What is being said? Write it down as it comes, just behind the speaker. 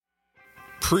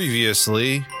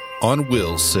Previously on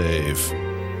Will Save.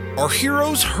 Our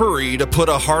heroes hurry to put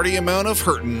a hearty amount of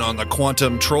hurtin' on the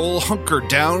quantum troll hunkered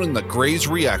down in the Gray's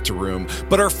reactor room,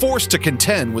 but are forced to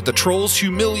contend with the troll's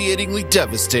humiliatingly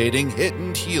devastating hit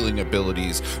and healing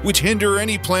abilities, which hinder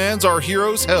any plans our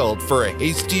heroes held for a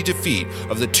hasty defeat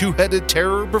of the two-headed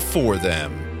terror before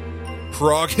them.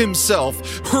 Hrog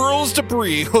himself hurls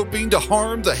debris hoping to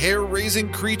harm the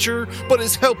hair-raising creature, but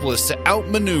is helpless to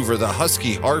outmaneuver the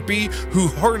husky harpy who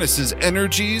harnesses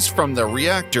energies from the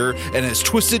reactor and has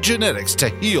twisted genetics to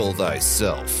heal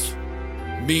thyself.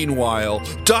 Meanwhile,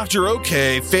 Dr.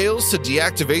 OK fails to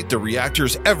deactivate the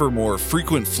reactor's ever more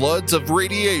frequent floods of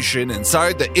radiation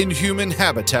inside the inhuman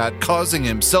habitat, causing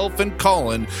himself and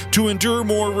Colin to endure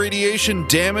more radiation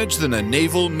damage than a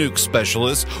naval nuke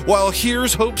specialist, while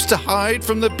Hears hopes to hide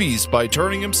from the beast by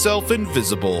turning himself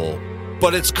invisible.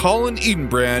 But it's Colin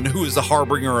Edenbrand who is the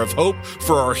harbinger of hope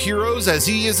for our heroes, as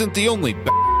he isn't the only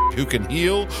who can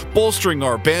heal, bolstering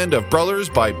our band of brothers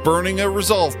by burning a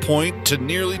resolve point to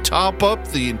nearly top up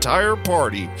the entire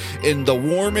party in the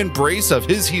warm embrace of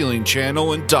his healing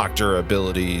channel and doctor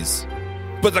abilities.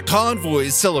 But the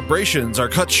convoy's celebrations are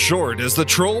cut short as the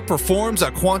troll performs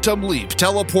a quantum leap,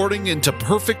 teleporting into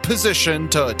perfect position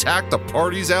to attack the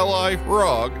party's ally,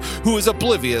 Hrog, who is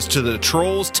oblivious to the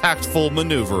troll's tactful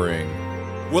maneuvering.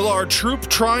 Will our troop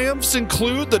triumphs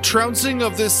include the trouncing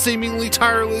of this seemingly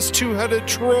tireless two-headed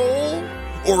troll?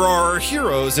 Or are our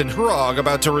heroes and Hrog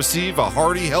about to receive a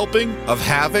hearty helping of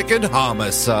havoc and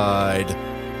homicide?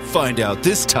 Find out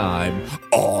this time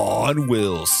on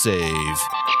Will Save.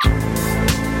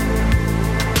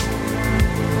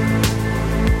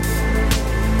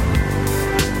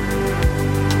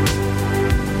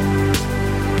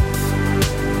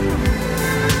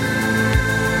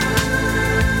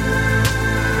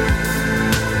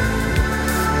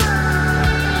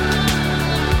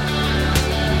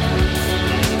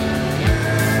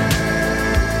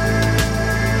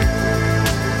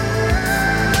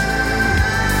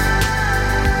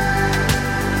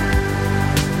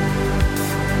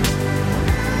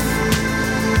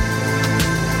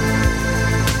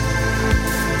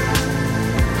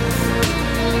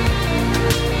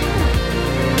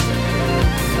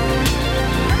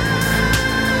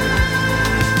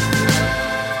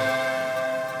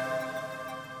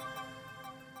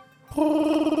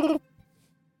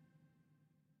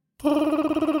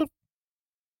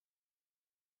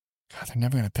 They're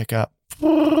never going to pick up.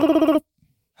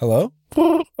 Hello?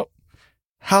 Oh.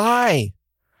 Hi.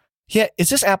 Yeah, is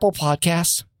this Apple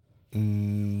Podcasts?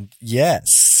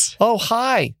 Yes. Oh,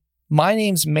 hi. My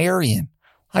name's Marion.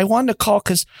 I wanted to call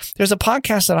because there's a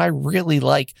podcast that I really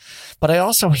like, but I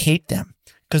also hate them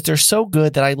because they're so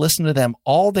good that I listen to them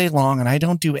all day long and I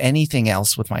don't do anything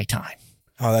else with my time.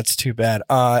 Oh, that's too bad.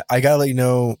 I got to let you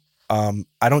know,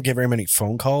 I don't get very many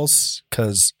phone calls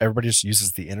because everybody just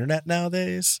uses the internet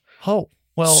nowadays. Oh,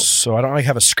 well. So I don't really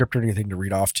have a script or anything to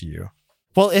read off to you.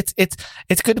 Well, it's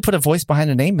good to put a voice behind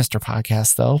the name, Mr.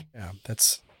 Podcast, though. Yeah,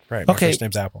 that's right. My first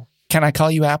name's Apple. Can I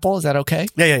call you Apple? Is that okay?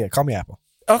 Yeah. Call me Apple.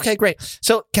 Okay, great.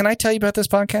 So can I tell you about this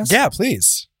podcast? Yeah,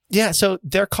 please. Yeah, so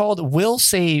they're called Will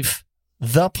Save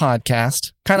the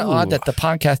Podcast. Kind of odd that the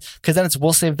podcast, because then it's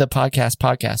Will Save the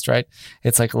Podcast, right?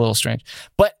 It's like a little strange.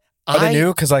 But Are they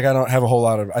new? Because I don't have a whole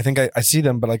lot of, I think I see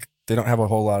them, but they don't have a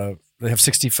whole lot of, they have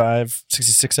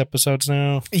 66 episodes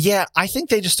now. Yeah, I think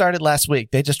they just started last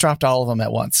week. They just dropped all of them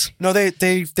at once. No,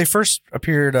 they first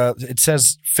appeared, it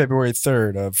says February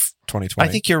 3rd of 2020.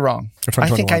 I think you're wrong. I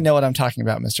think I know what I'm talking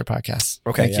about, Mr. Podcast.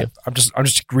 Okay, Thank you. I'm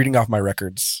just reading off my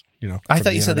records, I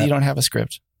thought you said that you don't have a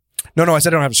script. No, I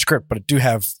said I don't have a script, but I do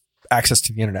have access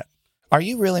to the internet. Are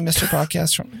you really Mr.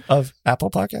 Podcast of Apple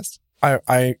Podcasts?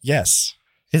 Yes.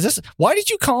 Is this, why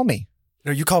did you call me?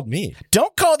 No, you called me.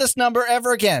 Don't call this number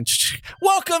ever again.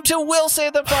 Welcome to Will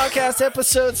Save the Podcast,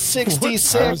 episode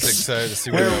 66. I was excited to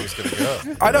see where I was going to go.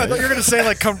 I know. I thought you were going to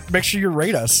say, come make sure you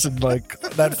rate us and,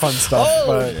 that fun stuff.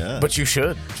 But you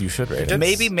should. You should rate it.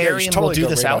 Maybe Marion will do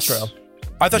this outro.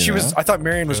 I thought I thought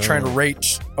Marion was trying to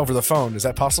rate over the phone. Is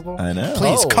that possible? I know.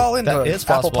 Please call in that to is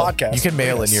Apple possible. Podcast. You can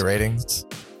mail in your ratings.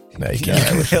 No, you You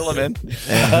can fill them in.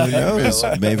 And who knows?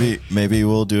 Maybe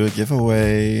we'll do a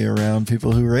giveaway around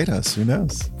people who rate us. Who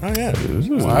knows? Oh yeah.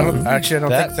 Well, I don't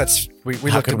think that's we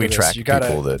How looked can we into track this. You gotta,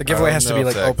 people that- the giveaway I has to don't be know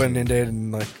if that open can- ended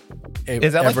and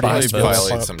Is that like everybody has to be Bible? able to Violate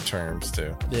sign up. some terms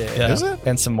too. Yeah. Is it?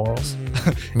 And some morals.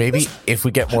 Maybe if we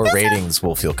get more ratings,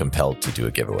 we'll feel compelled to do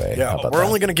a giveaway. Yeah, How about we're that?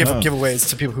 only going to give giveaways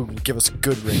to people who give us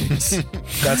good ratings.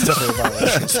 That's definitely a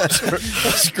violation.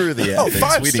 Screw the Oh, ethics.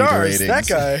 5 We need stars. ratings. That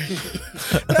guy.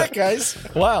 That guy's.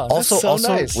 Wow. Also, that's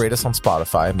so nice. rate us on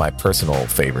Spotify, my personal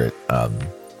favorite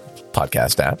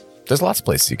podcast app. There's lots of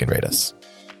places you can rate us.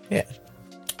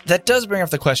 That does bring up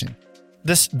the question.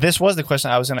 This was the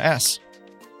question I was going to ask.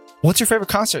 What's your favorite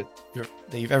concert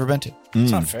that you've ever been to?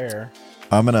 It's not fair.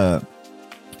 I'm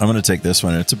gonna take this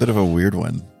one. It's a bit of a weird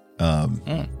one.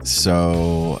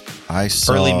 So I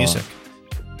saw Early music.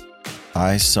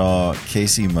 I saw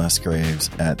Casey Musgraves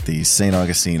at the St.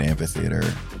 Augustine Amphitheater.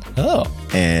 Oh.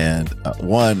 And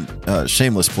one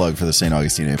shameless plug for the St.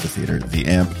 Augustine Amphitheater. The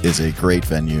Amp is a great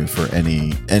venue for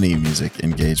any music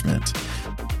engagement.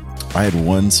 I had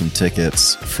won some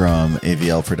tickets from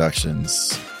AVL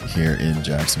Productions here in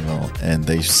Jacksonville, and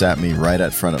they sat me right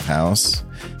at front of house.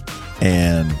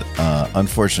 And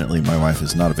unfortunately, my wife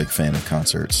is not a big fan of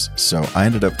concerts, so I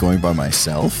ended up going by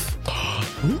myself,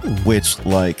 which,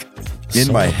 like,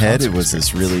 in my head, it was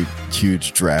this really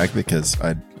huge drag because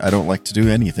I don't like to do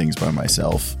any things by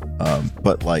myself.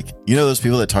 But, like, you know those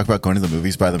people that talk about going to the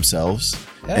movies by themselves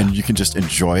and you can just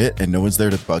enjoy it and no one's there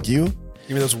to bug you?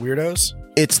 You mean those weirdos?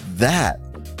 It's that.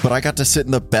 But I got to sit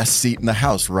in the best seat in the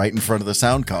house right in front of the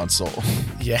sound console.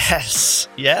 Yes.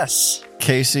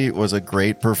 Casey was a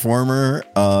great performer.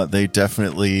 They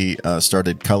definitely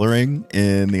started coloring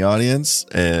in the audience,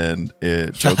 and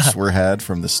jokes were had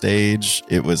from the stage.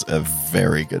 It was a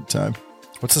very good time.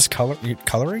 What's this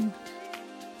coloring?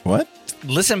 What?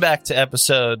 Listen back to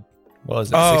episode, what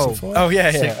was it, 64? Oh,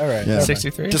 yeah. All right. Yeah.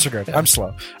 63? Disregard. I'm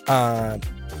slow.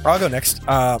 I'll go next.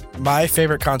 My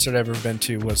favorite concert I've ever been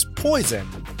to was Poison.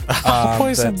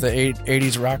 Poison. The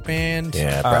 80s rock band.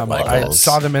 Yeah, Bret I Michaels.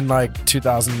 saw them in like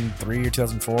 2003 or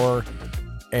 2004.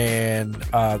 And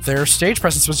their stage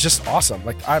presence was just awesome.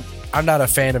 Like I'm not a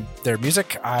fan of their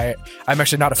music. I'm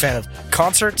actually not a fan of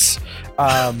concerts.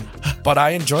 But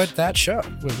I enjoyed that show.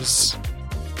 It was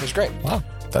great. Wow.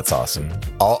 That's awesome.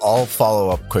 I'll follow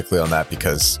up quickly on that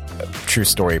because, true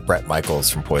story, Bret Michaels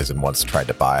from Poison once tried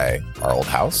to buy our old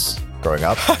house growing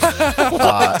up.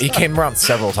 He came around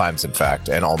several times, in fact,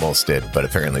 and almost did, but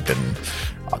apparently didn't,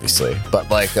 obviously. But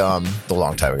like a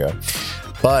long time ago.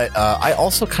 But I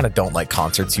also kind of don't like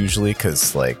concerts usually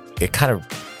because like it kind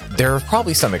of, there are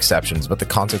probably some exceptions, but the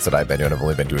concerts that I've been to, and I've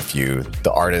only been to a few,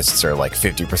 the artists are like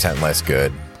 50% less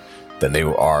good than they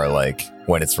are like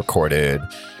when it's recorded.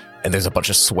 And there's a bunch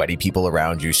of sweaty people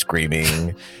around you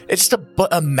screaming. It's just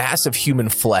a mass of human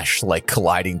flesh like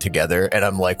colliding together. And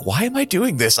I'm like, why am I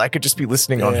doing this? I could just be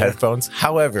listening on headphones.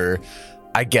 However,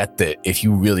 I get that if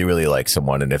you really, really like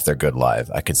someone and if they're good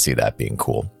live, I could see that being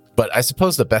cool. But I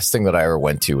suppose the best thing that I ever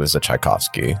went to was a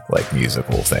Tchaikovsky like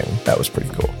musical thing. That was pretty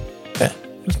cool. Yeah,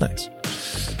 it was nice.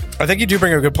 I think you do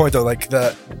bring a good point though. Like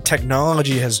the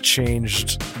technology has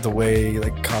changed the way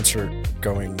like concert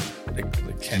going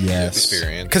Can you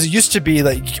experience? Because it used to be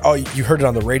like, oh, you heard it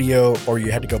on the radio or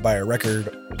you had to go buy a record,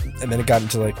 and then it got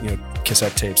into like, you know,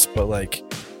 cassette tapes. But like,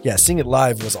 yeah, seeing it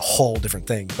live was a whole different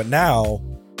thing. But now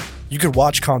you could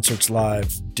watch concerts live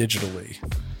digitally.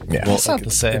 Yeah, Well, It's not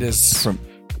the same. It is.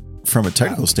 From a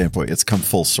technical standpoint, it's come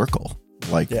full circle.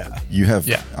 Like, Yeah. you have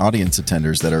audience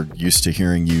attenders that are used to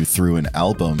hearing you through an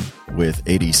album with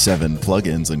 87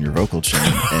 plugins in your vocal chain,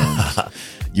 and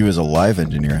you as a live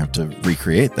engineer have to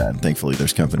recreate that. And thankfully,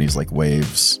 there's companies like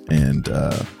Waves and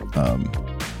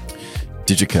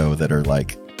Digico that are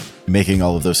like making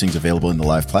all of those things available in the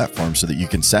live platform so that you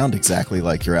can sound exactly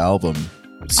like your album.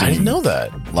 I didn't know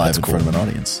that. Live That's in cool. front of an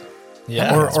audience.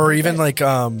 Yeah. or even like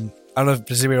I don't know if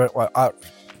there's anybody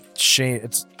shame.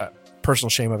 It's personal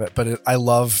shame of it, but I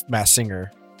love Masked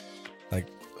Singer. Like,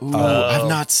 Ooh, I've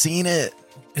not seen it.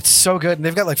 it's so good, and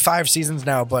they've got like 5 seasons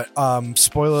now. But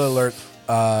spoiler alert: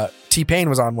 T-Pain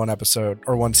was on one episode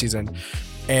or one season,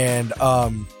 and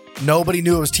nobody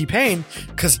knew it was T-Pain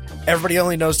because everybody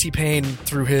only knows T-Pain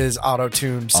through his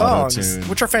auto-tune songs, Auto-tune.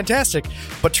 which are fantastic.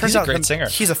 But turns He's a out great singer.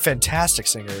 he's a fantastic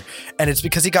singer, and it's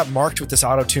because he got marked with this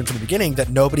auto-tune from the beginning that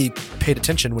nobody paid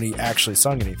attention when he actually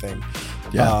sung anything.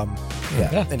 Yeah.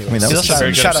 Yeah. Anyway, I mean, that was Still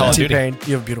very good shout at Call out of to Duty. T-Pain.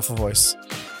 You have a beautiful voice.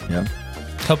 Yeah.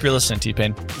 Hope you're listening,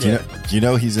 T-Pain. Do you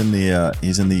know he's in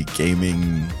the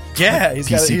gaming? Yeah, like,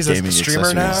 he's a gaming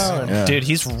streamer now. accessories. and- Yeah. Dude,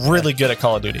 he's really good at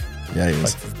Call of Duty. Yeah, he Like,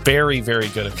 is. very, very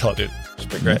good at Call of Duty. It's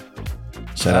pretty great.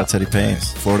 Shout out Teddy Payne,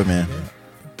 Florida man.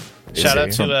 Shout out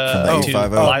he? to, From the to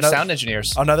 850. live Oh, sound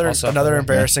engineers. Another also.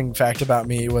 embarrassing fact about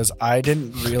me was I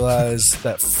didn't realize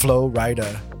that Flo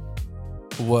Rida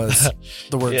was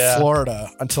the word Yeah. Florida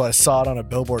until I saw it on a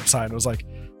billboard sign. It was like,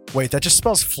 wait, that just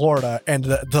spells Florida, and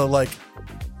the like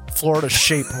Florida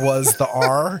shape was the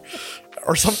R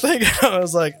or something. I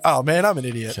was like, oh man, I'm an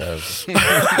idiot. Kev.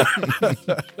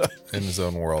 In his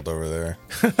own world over there.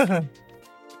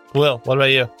 Will, what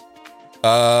about you?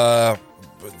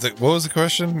 What was the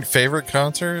question? Favorite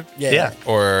concert? Yeah.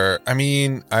 Or I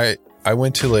mean, I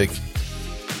went to like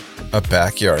a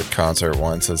backyard concert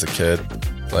once as a kid,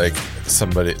 like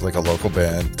somebody, like a local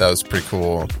band. That was pretty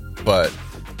cool. But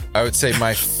I would say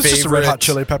my It's just the favorite. Red Hot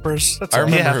Chili Peppers. That's I all.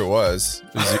 remember Yeah. who it was.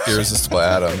 It was Irresistible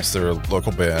Atoms. They're a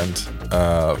local band,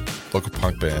 local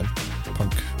punk band,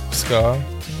 punk ska.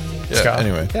 Yeah. Ska.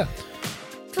 Anyway, Yeah.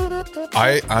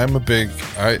 I'm a big.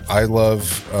 I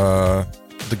love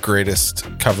the greatest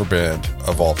cover band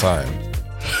of all time.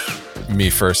 Me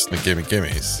First and the Gimme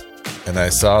Gimmes, and I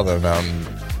saw them out in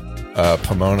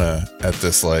Pomona at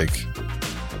this like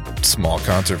small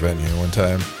concert venue one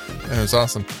time. And it was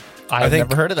awesome. I've think-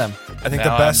 never heard of them. I think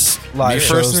Now the best Me live First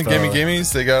shows, and the Gimme though-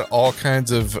 Gimmes, they got all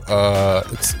kinds of. I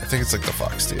think it's like the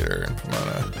Fox Theater in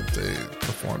Pomona. They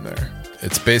perform there.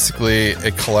 It's basically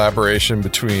a collaboration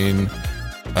between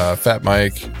Fat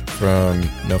Mike from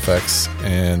NoFX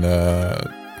and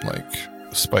like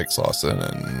Spike Slauson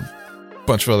and a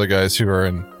bunch of other guys who are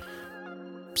in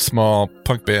small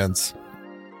punk bands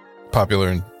popular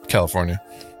in California.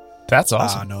 That's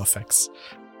awesome. No effects.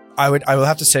 I will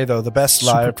have to say though, the best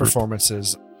Super live group.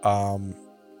 performances of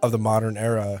the modern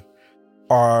era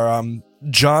are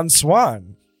John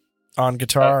Swan on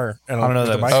guitar and I don't know on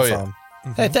the that. Oh, yeah.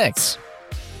 microphone. Hey, thanks.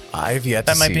 I've yet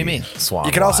That to might see be me. Swan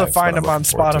You can also live, find but him I'm on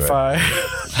looking forward to it.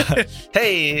 Spotify.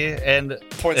 Hey, and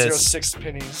it's- 0.06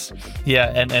 pennies.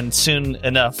 yeah, and soon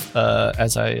enough,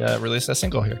 as I release a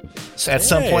single here, so at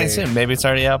some point Hey. soon. Maybe it's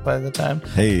already out by the time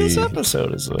Hey. this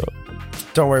episode is up.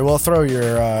 Don't worry, we'll throw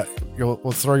your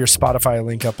we'll throw your Spotify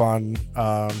link up on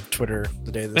Twitter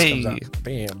the day this comes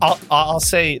Hey. out. Bam. I'll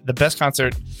say the best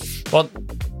concert. Well,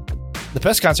 the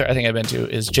best concert I think I've been to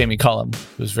is Jamie Cullum,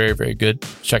 who's very, very good.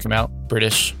 Check him out.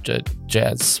 British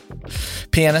jazz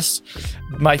pianist.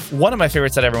 One of my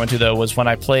favorites that I ever went to though was when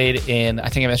I played in, I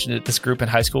think I mentioned it, this group in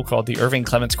high school called the Irving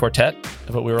Clements Quartet,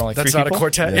 but we were only That's three not people. a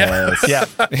quartet. Yeah.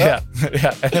 Yes.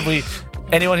 Yeah. And then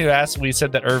anyone who asked, we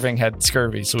said that Irving had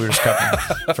scurvy, so we were just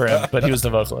covering for him, but he was the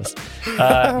vocalist.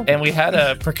 And we had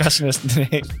a percussionist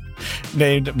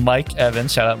named Mike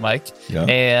Evans. Shout out Mike. Yeah.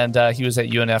 And he was at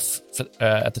UNF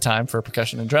at the time for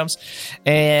percussion and drums.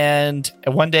 And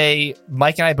one day,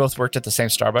 Mike and I both worked at the same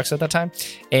Starbucks at that time.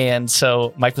 And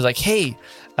so Mike was like, hey,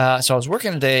 so I was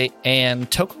working today, and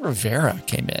Toco Rivera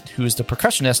came in, who was the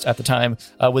percussionist at the time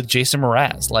with Jason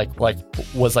Mraz,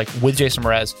 was with Jason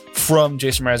Mraz from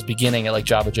Jason Mraz beginning at like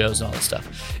Java Joe's and all this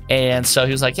stuff. And so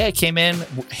he was like, yeah, he came in,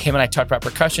 him and I talked about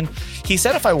percussion. He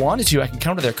said if I wanted to, I can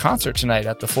come to their concert tonight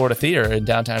at the Florida Theater in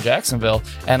downtown Jacksonville,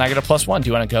 and I get a +1. Do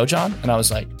you want to go, John? And I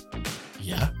was like,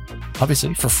 yeah,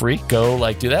 obviously for free, go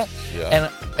like do that.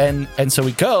 Yeah. And so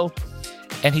we go.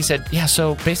 And he said, yeah,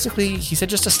 so basically, he said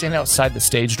just to stand outside the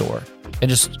stage door and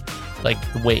just like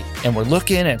wait. And we're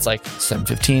looking, and it's like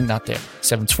 7:15, not there.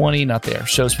 7:20, not there.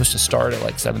 Show's supposed to start at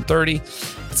like 7:30.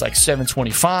 It's like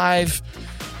 7:25.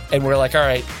 And we're like, all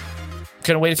right,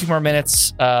 gonna wait a few more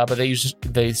minutes. But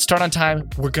they start on time.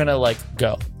 We're gonna like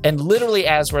go. And literally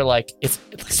as we're like, it's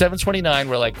 7:29,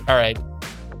 we're like, all right,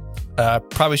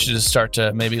 probably should just start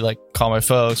to maybe like call my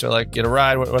folks or like get a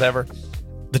ride, whatever.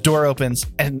 The door opens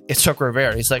and it's Toco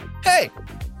Rivera. He's like, hey,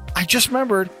 I just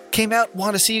remembered, came out,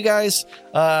 want to see you guys,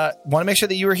 want to make sure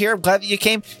that you were here. I'm glad that you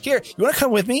came. Here, you want to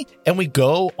come with me? And we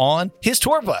go on his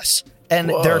tour bus. And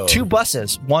there are two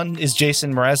buses. One is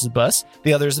Jason Mraz's bus.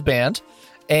 The other is the band.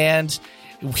 And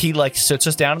he like sits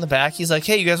us down in the back. He's like,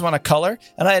 hey, you guys want to color?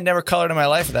 And I had never colored in my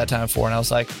life at that time before. And I was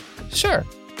like, sure.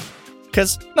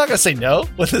 Because I'm not going to say no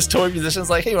when this tour musician's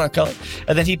like, hey, you want to color?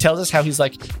 And then he tells us how he's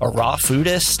like a raw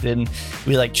foodist, and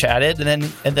we like chatted. And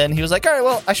then he was like, all right,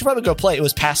 well, I should probably go play. It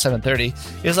was past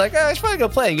 7:30. He was like, oh, I should probably go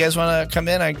play. You guys want to come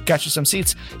in? I got you some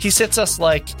seats. He sits us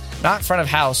like not in front of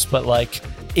house, but like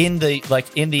in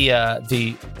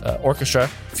the orchestra,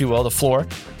 if you will, the floor,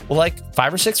 well, like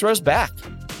 5 or 6 rows back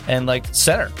and like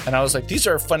center. And I was like, these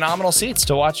are phenomenal seats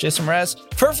to watch Jason Mraz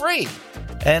for free.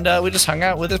 And we just hung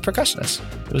out with his percussionist.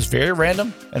 It was very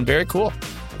random and very cool.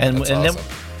 And That's and awesome.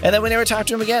 then we never talked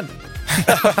to him again.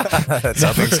 That's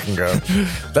how things can go.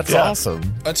 That's Yeah. awesome.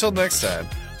 Until next time.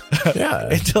 Yeah.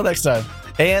 Until next time.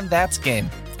 And that's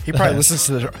game. He probably listens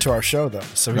to our show though,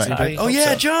 so he's Right. gonna be like, I "Oh hope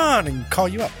yeah, so. John," and call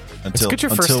you up. It's good your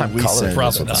first time we calling send,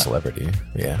 Probably with a not. celebrity.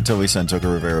 Yeah. until we send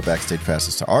Toco Rivera backstage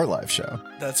passes to our live show.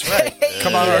 That's right.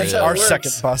 Come on, That's how it our works.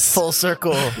 second bus. Full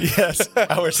circle. Yes.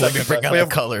 Our second Bring out We the have-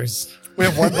 colors. We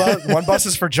have one bus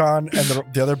is for John, and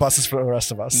the other bus is for the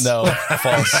rest of us. No,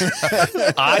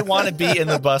 false. I want to be in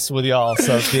the bus with y'all,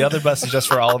 so the other bus is just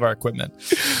for all of our equipment.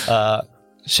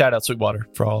 Shout out Sweetwater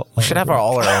for all. We should have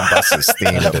all our own buses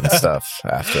themed and stuff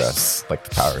after us, like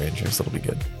the Power Rangers. That'll be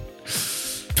good.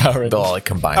 power. They'll all like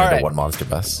combine All into right. one monster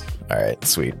bus. All right,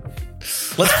 sweet.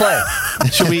 Let's play.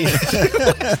 Should we?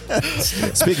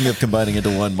 Speaking of combining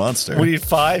into one monster, We need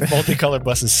 5 multicolored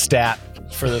buses stat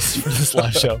for this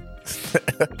live show.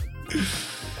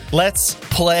 Let's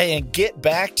play and get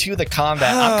back to the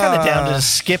combat. I'm kind of down to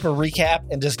just skip a recap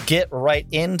and just get right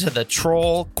into the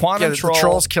quantum troll. The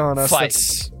troll's killing us. Fight.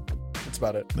 That's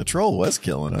about it. the troll was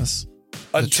killing us.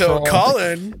 Until troll.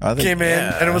 Colin I think- came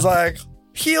in and it was like,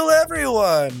 heal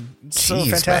everyone. It's so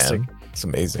Jeez, fantastic. man. It's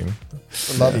amazing.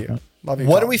 I love you. Love you.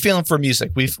 What Colin. are we feeling for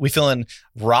music? We feeling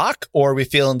rock, or are we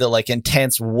feeling the like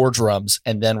intense war drums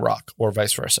and then rock, or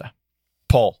vice versa?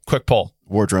 Quick poll.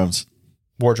 War drums.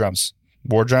 War drums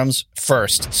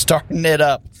first. Starting it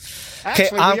up. Okay,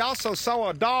 Actually, we also saw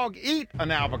a dog eat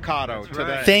an avocado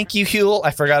today. Thank you, Huel.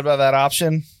 I forgot about that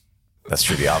option. That's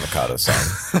true. The avocado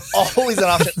song. Always an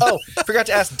option. Oh, forgot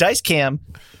to ask Dice Cam.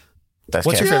 That's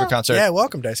What's your favorite concert? Yeah,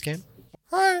 welcome, Dice Game.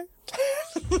 Hi.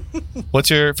 What's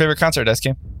your favorite concert, Dice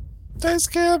Cam? Dice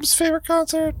Cam's favorite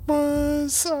concert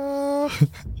was the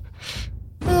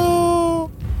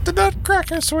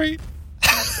Nutcracker Suite.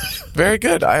 Very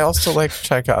good. I also like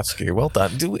Tchaikovsky. Well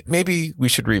done. Maybe we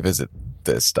should revisit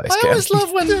this, Dice Cam.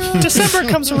 love when December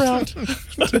comes around.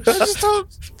 I just don't.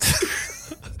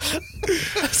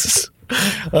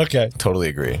 Okay. Totally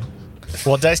agree.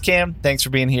 Well, Dice Cam, thanks for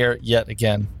being here yet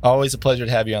again. Always a pleasure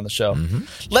to have you on the show.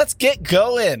 Let's get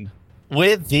going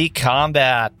with the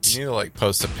combat. You need to like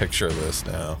post a picture of this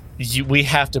now. We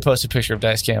have to post a picture of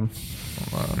Dice Cam.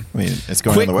 I mean, it's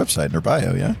going Quick- on the website in her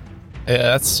bio, yeah?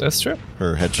 Yeah, that's true.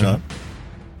 Her headshot.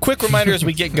 Quick reminder as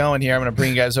we get going here, I'm going to bring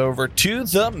you guys over to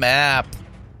the map.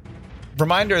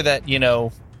 Reminder that,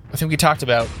 I think we talked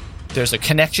about there's a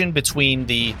connection between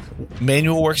the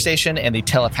manual workstation and the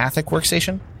telepathic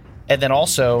workstation. And then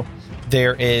also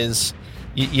there is,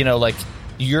 your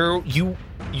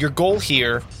goal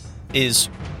here is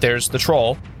there's the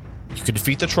troll. You can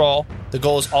defeat the troll. The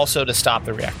goal is also to stop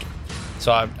the reactor.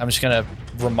 So I'm just going to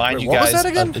remind Wait, you what was guys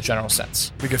that again? of the general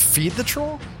sense. We could feed the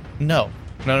troll? No.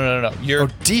 You're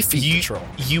Defeat the troll.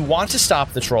 You want to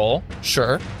stop the troll,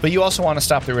 sure, but you also want to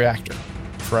stop the reactor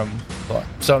from blowing.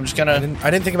 So I'm just I gonna.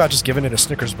 didn't think about just giving it a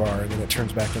Snickers bar and then it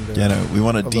turns back into. Yeah, no, we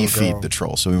want to little defeat girl. the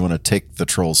troll, so we want to take the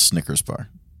troll's Snickers bar.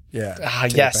 Yeah.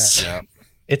 take it Yes, back.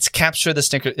 it's capture the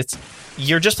Snickers.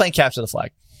 You're just playing capture the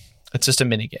flag. It's just a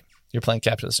mini game. You're playing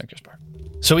capture the Snickers bar.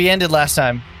 So we ended last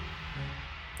time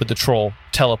with the troll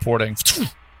teleporting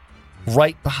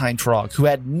right behind Frog, who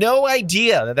had no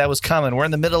idea that was coming. We're in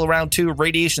the middle of round 2.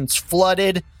 Radiation's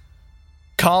flooded.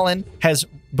 Colin has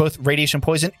both radiation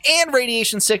poison and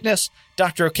radiation sickness.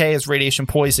 Dr. OK has radiation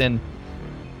poison.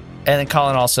 And then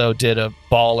Colin also did a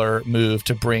baller move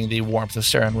to bring the warmth of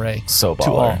Saren Ray So to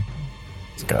all. baller.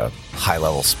 It's like a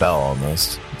high-level spell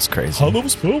almost. It's crazy.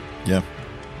 Yeah.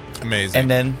 Amazing. And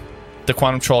then the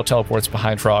quantum troll teleports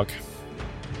behind Frog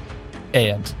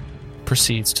and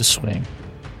proceeds to swing.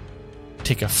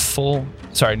 Take a full,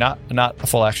 not a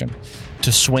full action,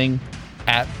 to swing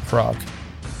at Frog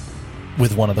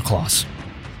with one of the claws.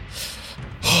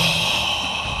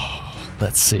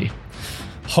 Let's see.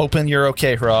 Hoping you're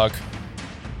okay, Frog.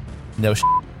 No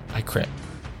I crit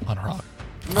on Frog.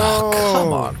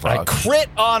 Come on, I Frog. crit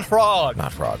on Frog.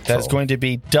 Not Frog. That's troll. going to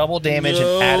be double damage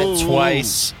and added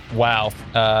twice. Wow.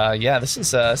 Yeah, this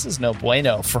is no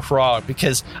bueno for Frog,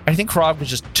 because I think Frog was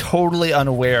just totally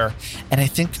unaware, and I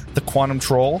think the quantum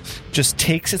troll just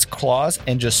takes its claws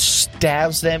and just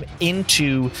stabs them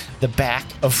into the back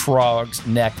of Frog's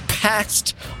neck,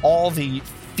 past all the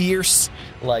fierce,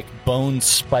 like bone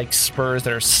spike spurs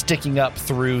that are sticking up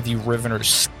through the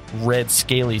Rivener's red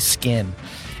scaly skin.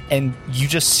 And you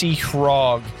just see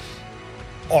Frog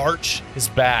arch his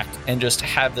back and just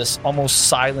have this almost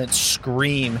silent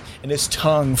scream, and his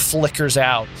tongue flickers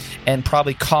out. And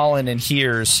probably Colin and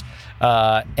hears,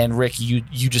 and Rick, you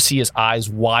just see his eyes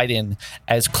widen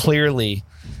as clearly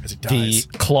As it the dies.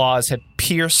 claws have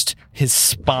pierced his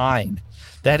spine.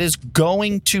 That is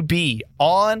going to be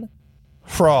on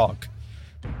Frog.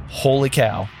 Holy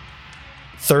cow.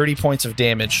 30 points of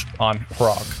damage on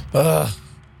Frog. Frog,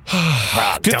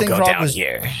 Good don't thing go Frog down was-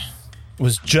 here.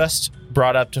 Was just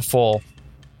brought up to full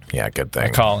Yeah, good by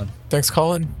thing. Colin. Thanks,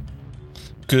 Colin.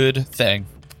 Good thing.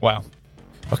 Wow.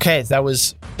 Okay, that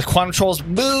was the Quantum Troll's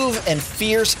move and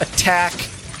fierce attack.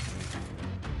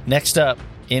 Next up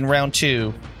in round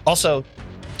 2. Also,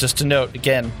 just to note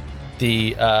again,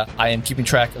 I am keeping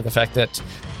track of the fact that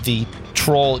the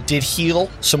troll did heal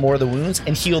some more of the wounds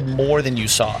and healed more than you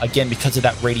saw. Again, because of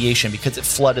that radiation, because it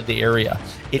flooded the area,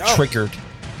 it triggered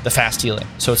the fast healing.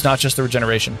 So it's not just the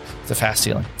regeneration, it's the fast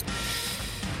healing.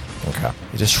 Okay.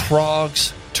 It is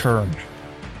Frog's turn.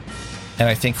 And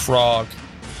I think Frog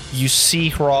you see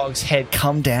Hrog's head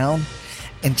come down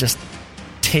and just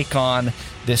take on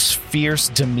this fierce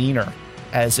demeanor,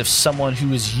 as if someone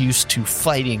who is used to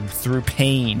fighting through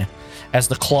pain, as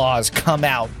the claws come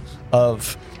out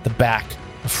of the back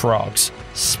of Hrog's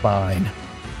spine.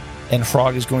 And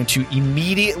Hrog is going to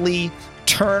immediately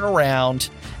turn around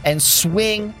and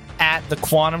swing at the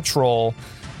Quantum Troll.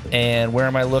 And where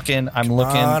am I looking? I'm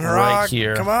looking right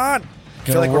here. Come on. I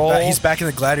feel like he's back in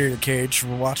the gladiator cage.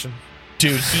 We're watching.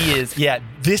 Dude, he is. Yeah,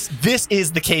 this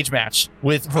is the cage match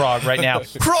with Hrog right now.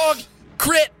 Hrog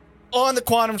crit on the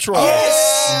Quantum Troll.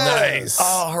 Nice.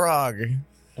 Oh, Hrog.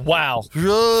 Wow.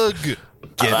 Rug.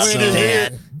 Get some.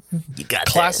 Man. You got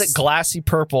Classic this. glassy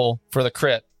purple for the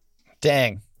crit.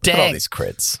 Dang. Look at all Dang. these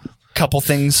crits. Couple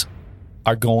things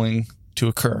are going to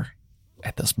occur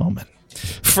at this moment.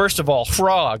 First of all,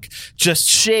 Hrog just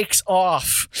shakes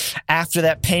off after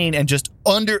that pain and just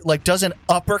does an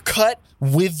uppercut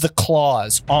with the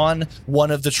claws on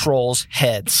one of the troll's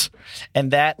heads.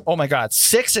 And that, oh my God,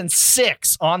 6 and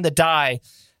 6 on the die.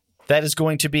 That is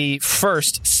going to be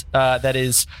first. That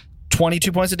is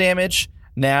 22 points of damage.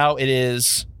 Now it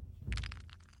is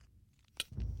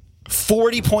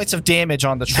 40 points of damage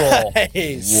on the troll.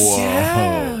 Nice. Whoa.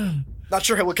 Yeah. Not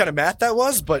sure what kind of math that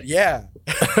was, but yeah.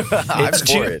 I'm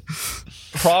for it.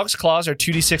 Hrog's claws are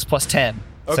 2d6 plus 10.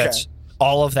 So Okay. that's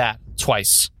all of that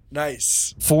twice.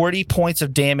 Nice. 40 points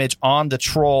of damage on the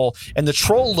troll, and the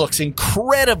troll looks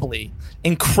incredibly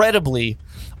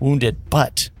wounded.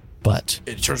 But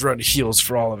It turns around to heals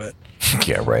for all of it.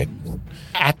 Yeah, right.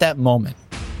 at that moment,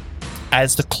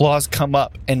 as the claws come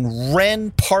up and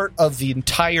rend part of the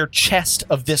entire chest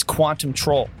of this quantum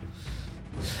troll,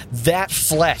 that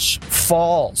flesh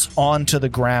falls onto the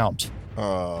ground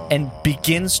and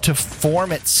begins to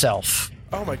form itself.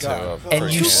 Oh my god.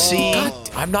 And you see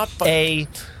I'm not. a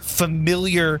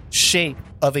familiar shape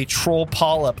of a troll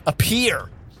polyp appear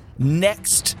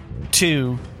next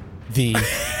to the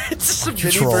It's a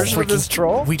mini Troll. version of this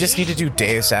troll. We just need to do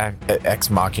Deus Ex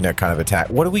Machina kind of attack.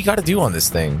 What do we got to do on this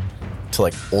thing to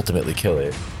like ultimately kill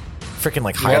it? Freaking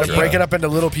like You gotta Hydra. break it up into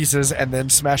little pieces and then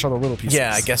smash all the little pieces.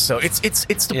 Yeah, I guess so. It's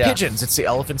the Yeah. pigeons. It's the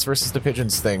elephants versus the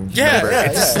pigeons thing. Yeah, Remember?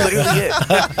 yeah, It's yeah.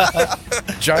 literally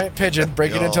it. Giant pigeon,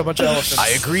 break it into a bunch of elephants. I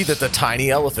agree that the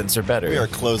tiny elephants are better. We are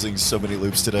closing so many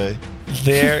loops today.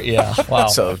 there. Yeah, wow.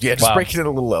 So yeah, just Wow. break it into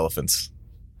little elephants.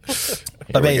 Here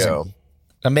we Amazing. go.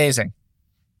 Amazing.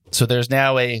 So there's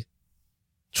now a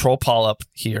troll polyp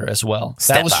here as well.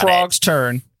 Step that was on Frog's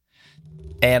turn,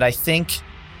 and I think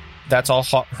that's all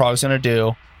Frog's going to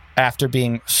do after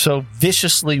being so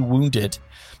viciously wounded.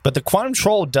 But the quantum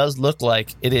troll does look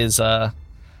like it is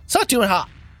it's not doing hot.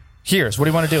 Here's what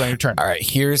do you want to do on your turn? All right,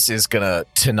 here's is gonna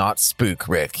to not spook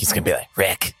Rick. He's gonna be like,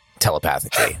 Rick,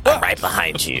 telepathically, I'm right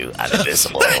behind you. I'm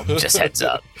invisible. Just heads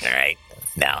up. All right.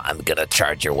 Now I'm gonna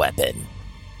charge your weapon.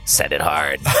 Set it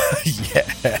hard.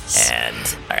 Yes.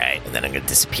 And all right, and then I'm gonna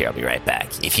disappear. I'll be right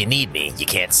back. If you need me, you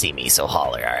can't see me, so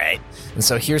holler. All right. And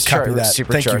so here's Copy that. Thank you,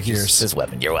 supercharges Gears. his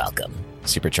weapon. You're welcome.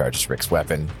 Supercharges Rick's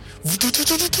weapon. I'm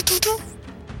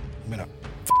gonna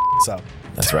this up.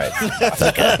 That's right.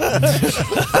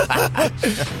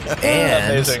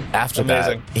 And Amazing. after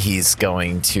Amazing. that, he's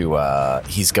going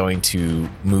to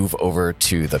move over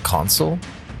to the console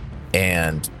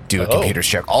and do a Oh. computer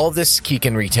check. All of this, he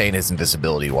can retain his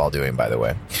invisibility while doing, by the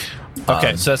way.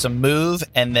 Okay, so that's a move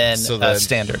and then, So then-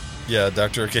 standard. Yeah,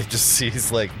 Dr. OK just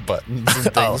sees like buttons and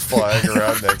things Oh. flying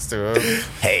around next to him.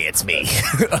 Hey, it's me.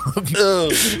 Oh,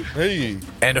 hey.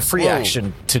 And a free Whoa.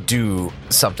 action to do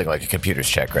something like a computer's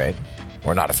check, right?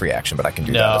 Or not a free action, but I can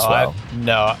do that as well.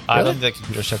 I don't think the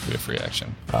computer check would be a free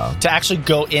action. To actually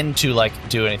go into,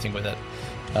 do anything with it.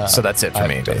 So that's it for I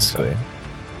me, don't think so. basically.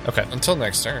 Okay, Until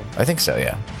next turn. I think so,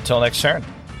 yeah. until next turn.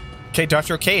 Okay,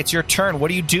 Dr. OK, it's your turn.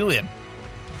 What are you doing?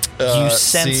 You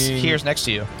sense here's next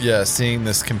to you. Yeah, seeing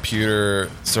this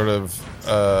computer sort of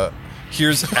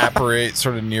here's apparate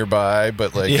sort of nearby,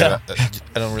 but Yeah.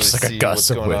 I don't really Just like a see gust what's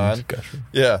of going wind. on.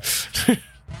 Yeah.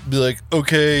 Be like,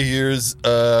 okay, here's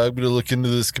I'm gonna look into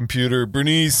this computer.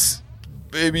 Bernice,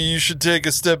 maybe you should take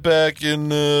a step back and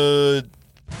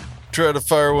try to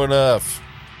fire one off.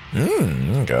 There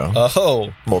you go.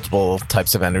 Oh, Multiple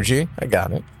types of energy. I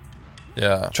got it.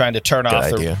 Yeah. trying to turn off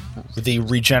idea. the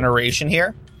regeneration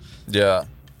here. Yeah.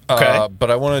 Okay.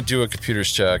 But I want to do a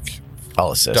computer's check.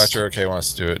 I'll assist. Dr. OK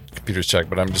wants to do it, computer's check,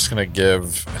 but I'm just going to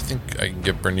give, I think I can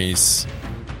give Bernice,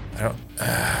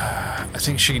 I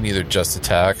think she can either just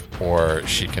attack or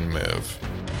she can move.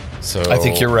 So I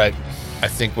think you're right. I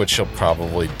think what she'll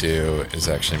probably do is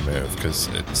actually move because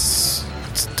it's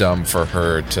dumb for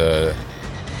her to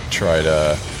try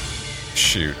to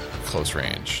shoot close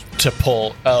range. to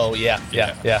pull. Oh yeah.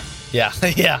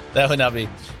 That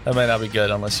might not be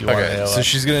good unless you want Okay, to. so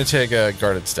she's going to take a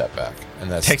guarded step back, and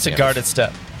that's takes the a end guarded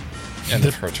step. end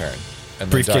of her turn. And then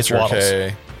Briefcase Dr. waddles.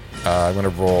 K, I'm going to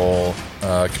roll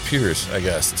computers, I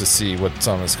guess, to see what's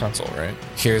on this console, right?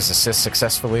 Here's assist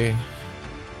successfully.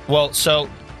 Well, so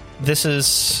this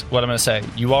is what I'm going to say.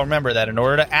 You all remember that in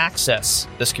order to access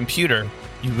this computer,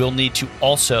 you will need to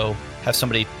also have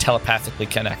somebody telepathically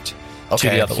connect to Okay,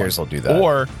 the other here's one. will do that.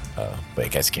 Or, But I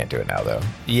guess you can't do it now, though.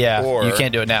 yeah, Or- you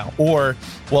can't do it now. Or,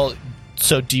 well,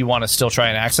 so do you want to still try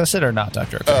and access it or not,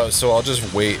 Dr. Okay? Oh, so I'll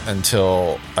just wait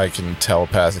until I can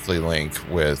telepathically link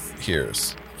with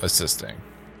Here's assisting.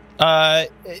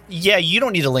 Yeah, you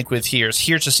don't need to link with Here's.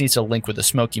 Here's just needs to link with the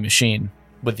Smoky machine,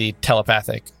 with the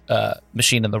telepathic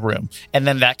machine in the room. And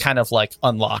then that kind of like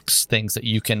unlocks things that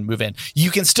you can move in.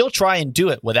 You can still try and do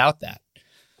it without that.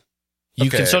 You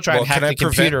Okay, can still try and well, hack can I the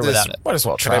computer prevent this- without it. Might as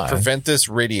well Can try. I prevent this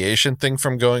radiation thing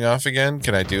from going off again?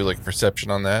 Can I do like perception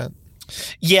on that?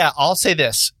 Yeah, I'll say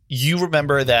this. You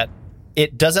remember that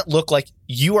it doesn't look like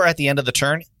you are at the end of the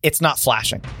turn. It's not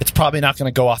flashing. It's probably not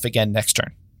going to go off again next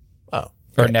turn. Oh,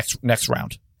 Or okay. next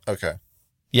round. Okay.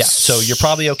 Yeah, so you're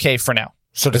probably okay for now.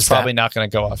 So It's does probably that, not going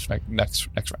to go off next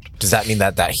round. does that mean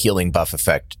that healing buff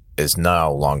effect is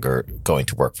no longer going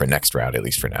to work for next round, at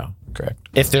least for now? Correct.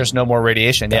 If there's no more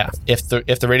radiation, yeah. If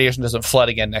the radiation doesn't flood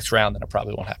again next round, then it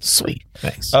probably won't happen. Sweet.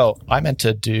 Nice. Oh, I meant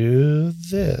to do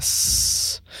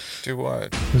this. Do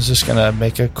what? I was just gonna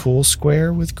make a cool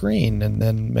square with green, and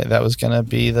then that was gonna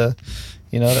be the,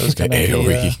 that was gonna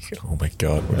be. Oh my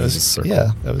god! What is this circle?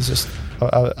 Yeah, that was just.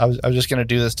 I was just gonna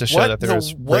do this to show that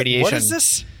there's radiation. What is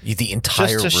this? The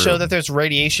entire Just to room. show that there's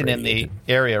radiation in the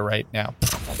area right now.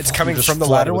 It's coming Just from the flooded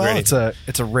ladder with well. radiation.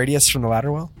 It's a radius from the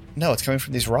ladder well. No, it's coming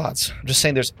from these rods. I'm just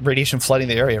saying there's radiation flooding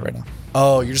the area right now.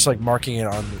 Oh, you're just like marking it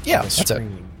on the, Yeah, on the that's it.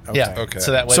 screen. Yeah. Okay.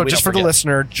 So that way. So we just don't for the forget.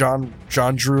 listener,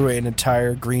 John drew an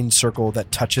entire green circle that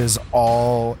touches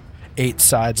all 8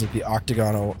 sides of the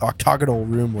octagonal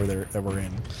room that we're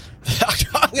in.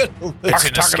 It's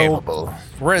inescapable.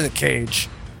 We're in the cage.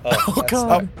 Oh,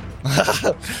 God.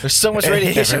 There's so much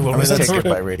radiation. Everyone was taken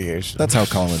by radiation. That's how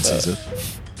Colin sees it.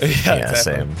 yeah, exactly.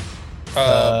 same.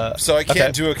 So I can't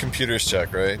okay. do a computers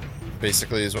check, right?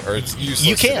 Basically, or it's useless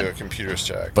You to can. do a computers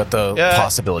check. But the Yeah.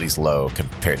 possibility's low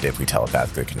compared to if we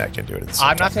telepathically connect into it. At the same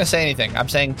I'm not time. going to say anything. I'm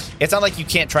saying it's not like you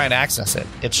can't try and access it.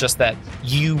 It's just that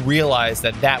you realize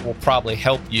that will probably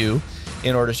help you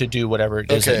in order to do whatever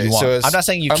it is that Okay, you want. so I'm not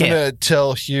saying you I'm can't. gonna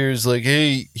tell Here's like,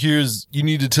 hey, here's you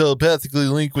need to telepathically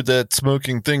link with that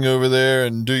smoking thing over there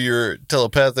and do your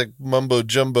telepathic mumbo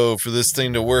jumbo for this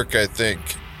thing to work. I think,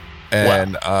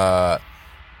 and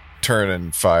turn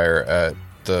and fire at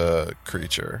the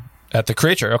creature, At the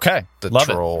creature. Okay. the Love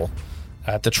troll, it.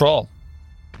 At the troll.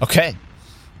 Okay.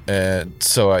 and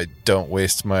so I don't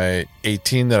waste my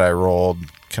 18 that I rolled.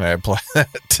 Can I apply that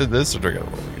to this, or do I gotta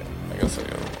roll again? I guess I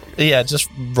gotta roll again. Yeah, just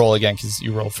roll again because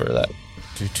you rolled for that. Of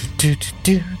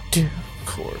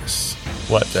course.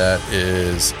 What? That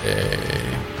is a.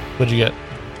 What'd you get?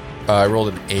 I rolled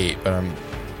an 8, but I'm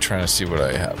trying to see what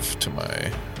I have to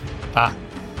my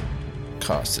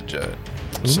cost to jet.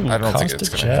 So Ooh, I don't think cost it's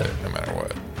to going to jet. hit it no matter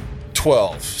what.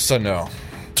 12, so no.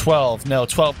 12. No,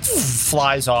 12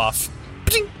 flies off,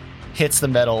 Pting! Hits the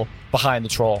metal behind the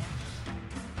troll.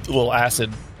 A little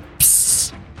acid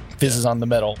fizzes on the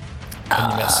metal,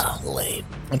 and you miss. Lame.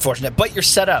 Unfortunate. But you're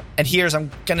set up. And here's, I'm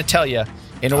going to tell you,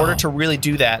 in order to really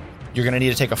do that, you're going to need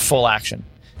to take a full action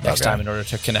next time in order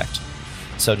to connect.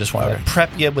 So just want to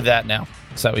prep you with that now.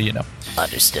 So that way you know.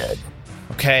 Understood.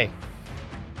 Okay.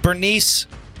 Bernice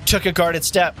took a guarded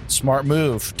step. Smart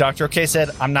move. Dr. OK said,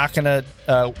 I'm not going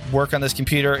to work on this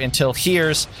computer until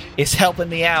Here's is helping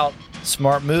me out.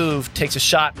 Smart move. Takes a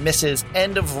shot. Misses.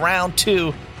 End of round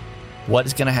 2. What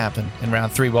is going to happen in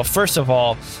round 3? Well, first of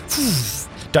all,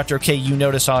 Dr. OK, you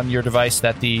notice on your device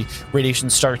that the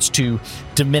radiation starts to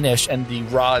diminish and the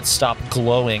rods stop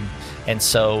glowing. And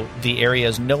so the area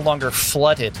is no longer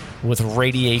flooded with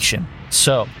radiation.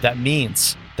 So that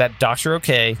means that Dr.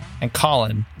 OK and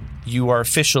Colin, you are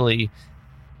officially,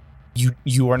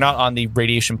 you are not on the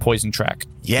radiation poison track.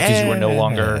 Because you are no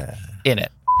longer in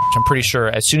it. I'm pretty sure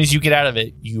as soon as you get out of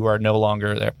it, you are no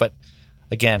longer there. But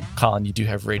again, Colin, you do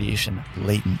have radiation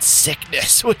latent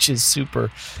sickness, which is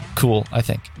super cool, I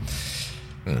think.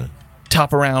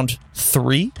 Top of round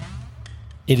 3,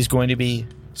 it is going to be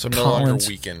So I'm no longer Colin's-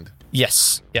 weakened.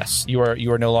 Yes. You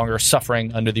are no longer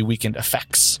suffering under the weakened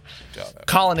effects. Got it.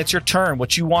 Colin, it's your turn.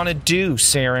 What you want to do,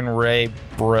 Saren Ray,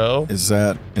 bro? Is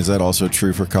that also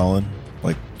true for Colin?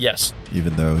 Like, Yes.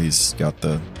 even though he's got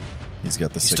the He's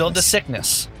still the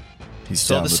sickness. He's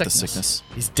Still down the with sickness. the sickness.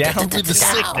 He's down with the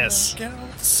sickness.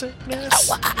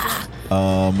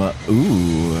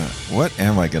 Ooh, what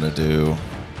am I gonna do?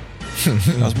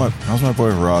 how's my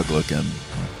boy Rog looking? I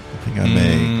think I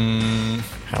may.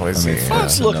 How is I he? mean,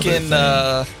 Fox another looking.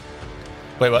 thing.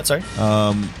 Wait, what? Sorry.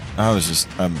 I'm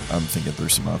thinking through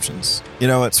some options. You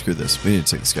know what? Screw this. We need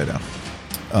to take this guy down.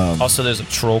 Also, there's a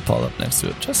troll pull up next to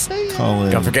it. Just saying.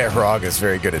 Colin. Don't forget, Hrog is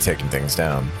very good at taking things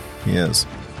down. He is.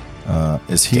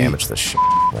 Is he? Damage the shit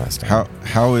last time.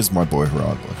 How is my boy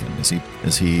Rog looking?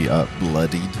 Is he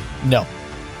bloodied? No,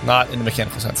 not in the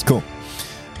mechanical sense. Cool.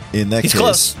 In that He's case,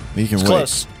 close. we can He's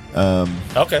wait. close.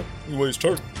 Okay. Wait his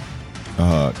turn.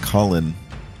 Colin,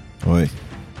 boy,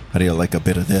 how do you like a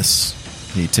bit of this?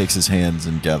 He takes his hands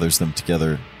and gathers them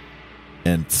together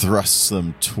and thrusts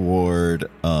them toward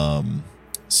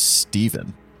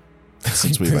Steven.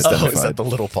 Since we've Is that identified. the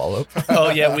little polyp?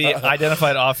 Oh yeah, we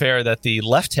identified off air that the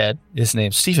left head is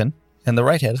named Stephen and the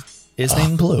right head is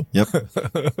named Blue. Yep.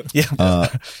 Yeah,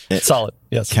 solid.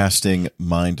 Yes. Casting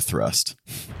Mind Thrust.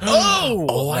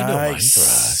 Oh, I know Mind Nice.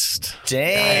 Thrust.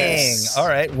 Dang. All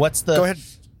right. What's the? Go ahead.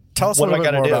 Tell us What a do I little bit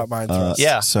gotta more do? about Mind Thrust.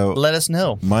 Yeah. So- let us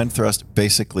know. Mind Thrust,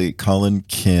 basically, Colin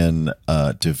can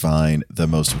divine the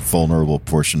most vulnerable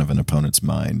portion of an opponent's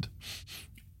mind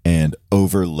and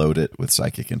overload it with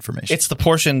psychic information. It's the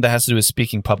portion that has to do with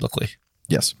speaking publicly.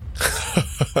 Yes.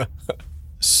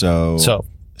 So So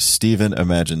Steven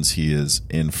imagines he is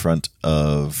in front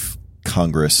of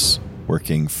Congress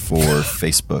working for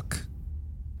Facebook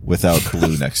without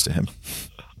Blue next to him.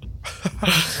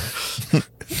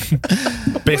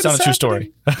 based on a true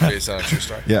story. Based on a true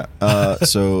story. Yeah.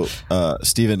 So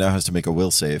Steven now has to make a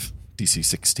will save, DC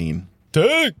 16.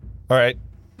 Dang. All right.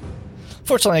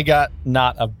 Fortunately, I got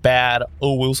not a bad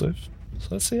will save. So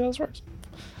let's see how this works.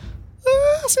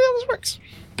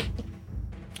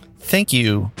 Thank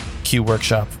you, Q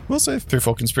Workshop. Will save. 3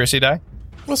 full conspiracy die.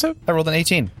 What's up? I rolled an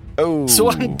 18. Oh. So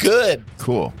I'm good.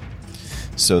 Cool.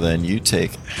 So then you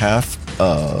take half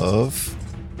of...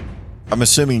 I'm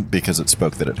assuming because it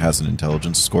spoke that it has an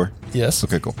intelligence score. Yes.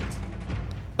 Okay, cool.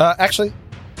 Actually,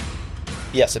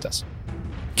 yes, it does.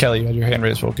 Kelly, you had your hand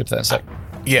raised. We'll get to that in a sec.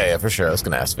 Yeah, for sure. I was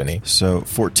going to ask Vinny. So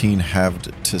 14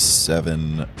 halved to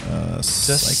 7 Just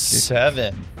psychic.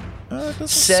 7. It doesn't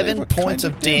say 7 what points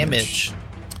kind of damage.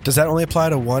 Does that only apply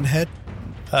to one head?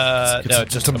 No, it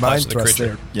just a applies mind to the thrust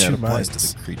creature. there. Yeah, Two it applies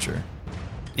minds. to the creature.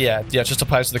 Yeah, it just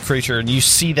applies to the creature, and you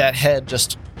see that head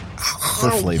just For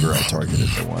flavor, I targeted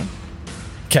the one.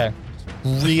 okay,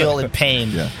 real in pain,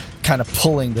 Yeah. kind of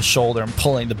pulling the shoulder and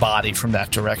pulling the body from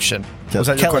that direction. Was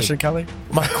that your Kelly. question, Kelly?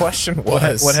 My question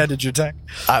was... What head did you attack?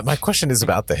 My question is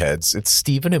about the heads. It's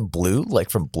Steven and Blue, like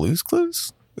from Blue's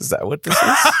Clues? Is that what this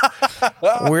is?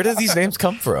 Where do these names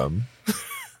come from?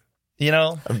 You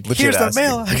know, I'm legit Here's the asking.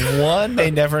 mail. one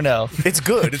may never know. It's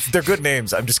good. They're good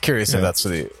names. I'm just curious if that's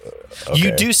the... You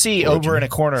okay. do see over in a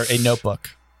corner a notebook.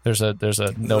 There's a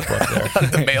notebook there.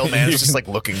 The mailman is just like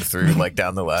looking through, like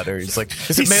down the ladder. He's like,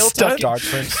 "Is it He's mail stuck time? Dog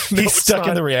print. No, He's it's stuck in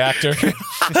not. the reactor.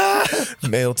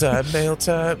 Mail time, mail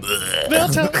time, Mail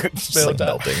time. Just Mail like time.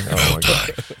 melting. Oh my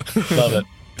god! Love it.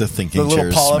 The thinking The little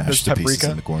chair polyp smashed is to pieces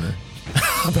paprika? in the corner.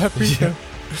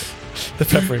 The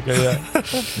paprika, yeah.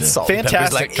 Salt and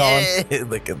Fantastic, pepper's like,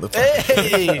 like in the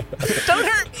Hey, don't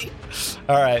hurt me.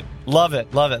 All right, love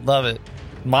it.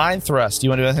 Mind thrust. You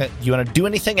want to do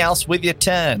anything else with your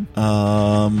turn?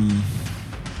 I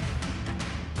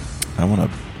want to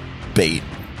bait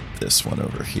this one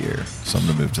over here, so I'm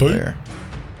going to move to Bait? there.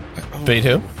 Bait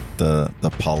who? The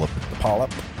polyp. The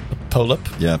polyp. Polyp.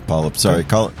 Yeah, polyp. Sorry,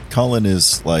 Colin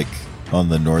is like on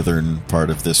the northern part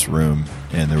of this room,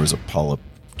 and there was a polyp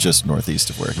just northeast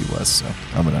of where he was. So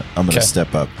I'm gonna Okay.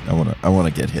 step up. I wanna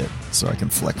get hit so I can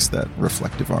flex that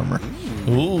reflective armor.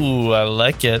 Ooh, I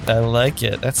like it.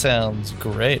 That sounds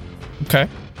great. Okay.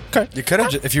 You could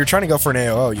have, if you were trying to go for an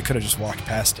AOO, you could have just walked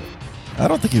past it. I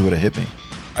don't think he would have hit me.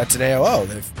 It's an AOO.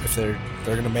 If they're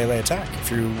going to melee attack.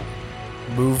 If you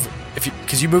move,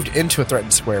 because you moved into a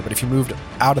threatened square, but if you moved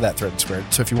out of that threatened square,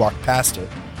 so if you walked past it,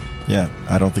 Yeah,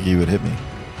 I don't think he would hit me.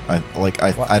 I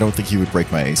don't think he would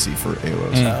break my AC for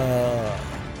AOs.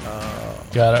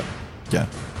 Got it. Yeah,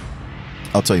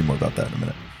 I'll tell you more about that in a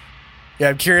minute. yeah,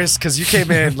 I'm curious because you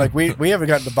came in like we haven't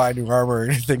gotten to buy new armor or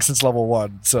anything since level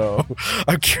 1, so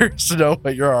I'm curious to know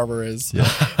what your armor is.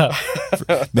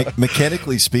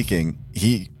 Mechanically speaking,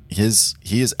 he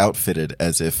is outfitted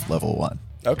as if level 1.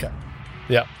 Okay.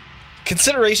 Yeah.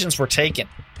 Considerations were taken.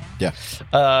 Yeah.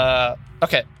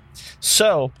 Okay.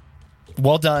 So,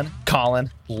 well done,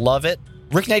 Colin. Love it.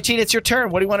 Rick 19, it's your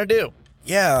turn. What do you want to do?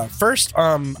 Yeah. First,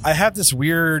 I have this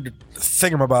weird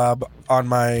thingamabob on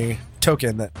my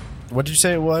token that What did you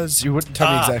say it was? You wouldn't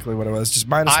tell me exactly what it was. Just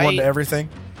 -1 to everything.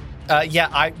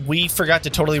 We forgot to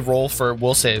totally roll for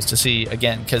will saves to see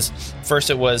again, because first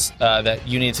it was that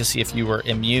you needed to see if you were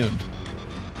immune.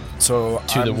 So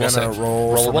To the I'm will gonna save.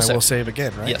 roll Roll a for will my save. will save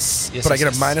again, right? Yes. But I get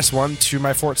a -1 to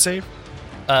my fort save.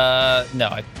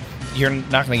 No, you're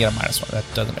not going to get a -1. That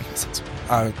doesn't make any sense.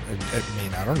 I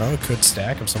mean, I don't know. It could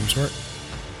stack of some sort.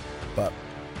 But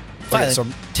Fine, okay, so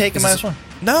take a this is- -1.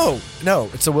 No,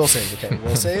 it's a will save. Okay,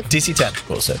 will save. DC 10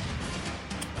 will save.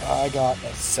 I got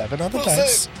a 7 on the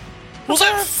dice Will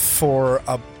save. for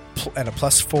a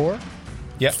 +4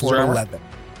 Yeah, for 11.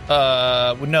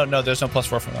 No, there's no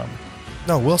 +4 from armor.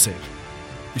 No, will save.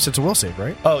 You said it's a will save,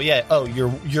 right? Oh yeah. Oh,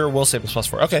 your will save is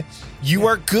 +4. Okay, you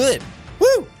are good.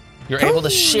 Woo! You're able to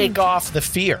shake off the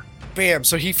fear. Bam!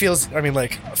 So he feels. I mean,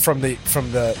 like from the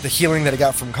healing that he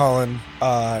got from Colin,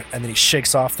 and then he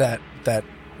shakes off that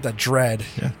dread,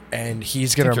 and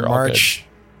he's gonna you're all march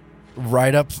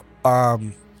right up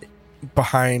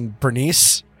behind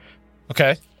Bernice,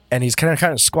 Okay. and he's kind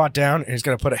of squat down, and he's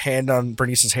gonna put a hand on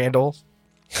Bernice's handle,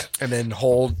 and then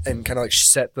hold and kind of like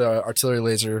set the artillery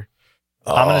laser.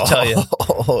 I'm going to tell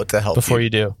you to help before you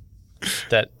do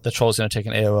that the troll's going to take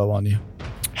an AOO on you.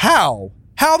 How?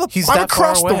 He's I'm that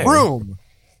far across away. the room.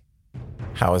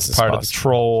 How is this Part of the possible?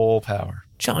 troll power.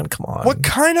 John, come on. What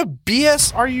kind of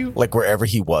BS are you? Like wherever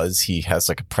he was, he has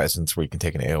like a presence where you can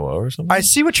take an AOO or something? I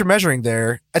see what you're measuring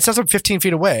there. It says I'm 15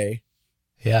 feet away.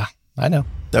 Yeah, I know.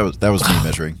 That was me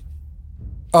measuring.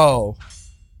 Oh,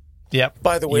 Yep.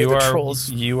 By the way, the trolls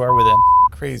You are within.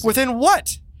 crazy. within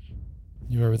what?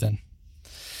 You are within.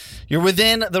 You're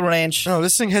within the range. No,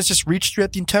 this thing has just reached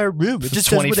throughout the entire room. It just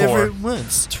 24. does whatever it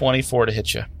wants. 24 to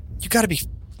hit you. You got to be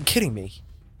kidding me.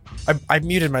 I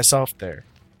muted myself there.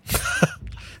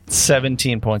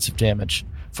 17 points of damage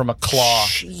from a claw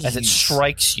as it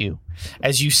strikes you.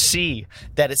 As you see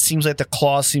that it seems like the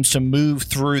claw seems to move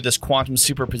through this quantum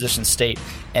superposition state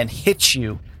and hit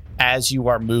you as you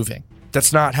are moving.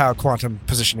 That's not how quantum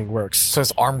positioning works. So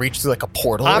his arm reached through like a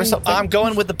portal or something? I'm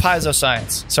going with the piezo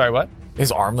science. Sorry, what?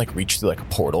 His arm like reached through like a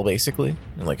portal basically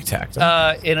and like attacked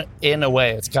him? In a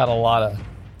way, it's got a lot of.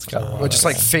 It just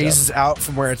like phases out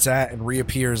from where it's at and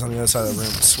reappears on the other side of the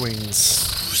room. Swings.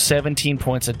 17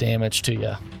 points of damage to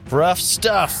you. Rough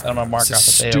stuff. I'm gonna mark This off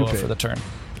is the AOO stupid. for the turn.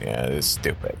 Yeah, it is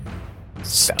stupid.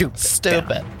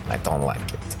 Stupid. I don't like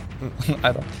it.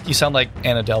 I don't. You sound like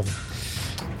Anna Delvey.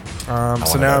 So I now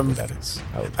wanna know I'm who that is.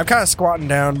 I'm kind of squatting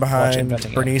down behind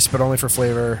Inventing Bernice, but only for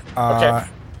flavor. Okay.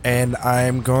 And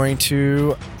I'm going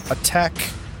to attack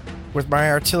with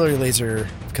my artillery laser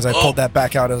because I pulled that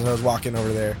back out as I was walking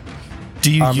over there.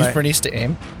 Do you use I- Bernice to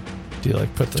aim? Do you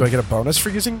like put the? Do I get a bonus for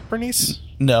using Bernice?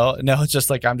 No. It's just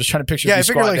like I'm just trying to picture. Yeah, you I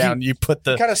figure, squat like, down. You put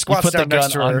the. kinda you squats put the down next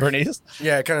gun to on her. Bernice.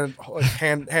 Yeah, kind of like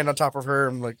hand on top of her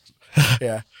and like,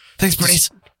 yeah, Thanks, Bernice.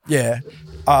 yeah.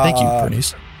 Thank you,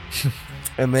 Bernice.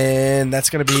 And then that's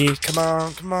gonna be come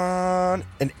on,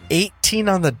 an 18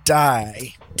 on the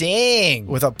die Dang.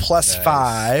 with a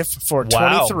 +5 for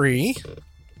Wow. 23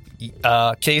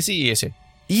 Casey, EAC.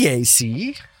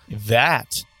 EAC.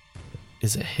 That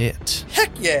is a hit. Heck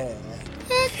yeah!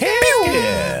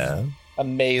 Yeah.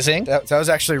 Amazing. That was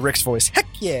actually Rick's voice. Heck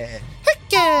yeah! Heck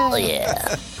yeah! Oh,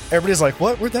 yeah! Everybody's like,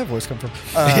 what? Where'd that voice come from?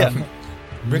 Yeah.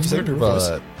 Rick's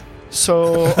But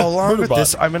So along with Murderbot.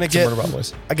 this, I'm gonna It's a get Murderbot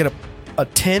voice. I get a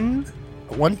 10,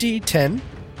 1d10.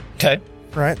 Okay.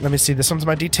 Right. Let me see. This one's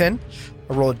my d10.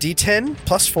 I roll a d10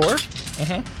 +4.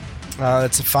 Mm-hmm.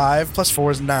 That's a 5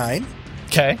 +4 is 9.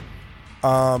 Okay.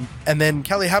 And then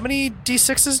Kelly, how many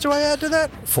d6s do I add to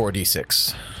that?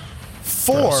 4d6.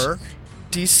 4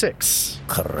 d6.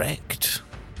 Correct.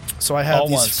 So I have All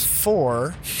these ones.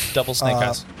 4 Double snake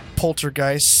eyes.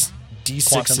 poltergeist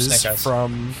Quantum snake d6s eyes.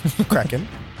 from Kraken.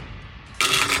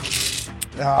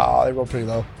 They rolled pretty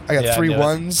low. I got Yeah, I 3 knew it.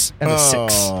 1s and a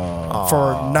 6 Oh.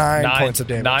 for 9 points of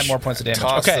damage. 9 more points of damage.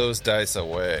 Toss Okay. those dice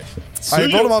away. I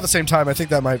rolled them all at the same time. I think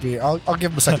that might be. I'll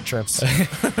give him a second chance. Should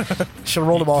have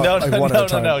rolled them all No, like no, one no, at a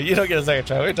time. no. You don't get a second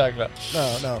try. What are you talking about?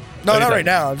 No, do you not right think?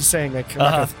 now. I'm just saying, like, I'm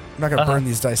Uh-huh. not gonna burn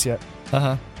these dice yet. Uh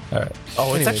huh. All right.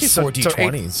 Oh, it's Anyways, actually so- 4 so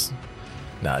d20s.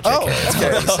 Nah, JK. Oh, it's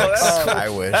okay. 46. Oh, I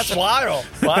wish. That's wild.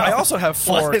 Wow. I also have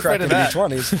 4 What's Kraken afraid of that?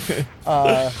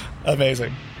 d20s.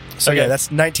 Amazing. So Okay. yeah,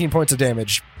 that's 19 points of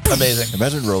damage. Amazing.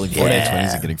 Imagine rolling 4 Yeah.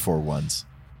 d20s and getting 4 1s.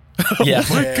 Yeah.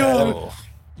 Oh.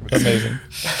 Amazing.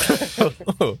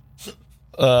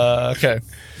 Okay.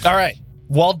 All right.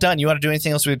 Well done. You want to do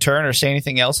anything else with your turn or say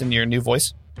anything else in your new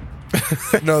voice?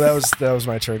 No, that was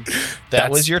my turn.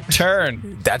 That was your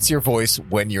turn. That's your voice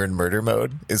when you're in murder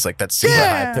mode. Is like that super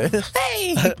high pitch.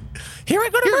 Hey, here I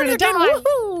go to murder.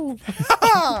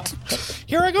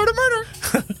 Here I go to murder.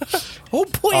 Oh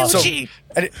boy, Awesome.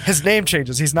 And his name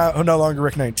changes. He's no longer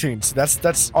Rick 19. So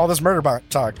that's all this murder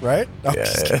talk, right? No, I'm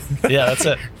just Yeah. kidding. Yeah, that's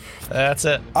it. That's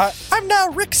it. I'm now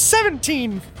Rick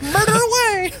 17. Murder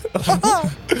away.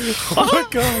 Oh my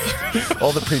god.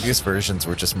 All the previous versions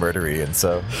were just murdery, and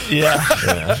so Yeah.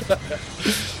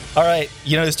 All right.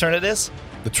 You know whose turn it is?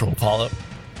 The Troll Polyp.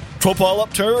 Troll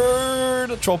Polyp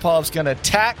turn. Troll Polyp's going to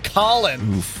attack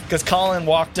Colin. Because Colin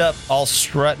walked up all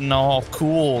strutting, all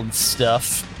cool and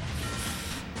stuff.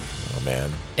 oh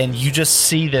man, And you just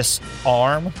see this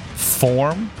arm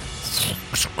form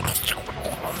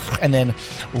and then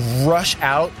rush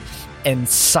out and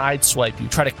sideswipe you.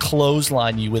 Try to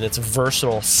clothesline you with its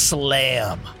versatile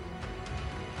slam.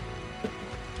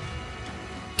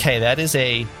 Okay, that is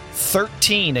a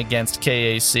 13 against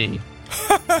KAC.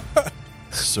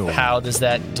 So How does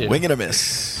that do? wing and a miss.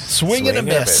 Swing and a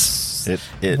miss.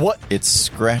 What? It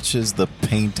scratches the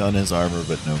paint on his armor,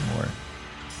 but no more.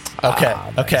 Okay,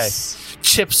 okay. nice.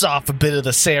 Chips off a bit of the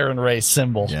Saren Ray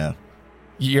symbol. Yeah.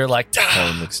 You're like,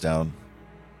 Colin looks down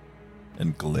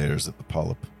and glares at the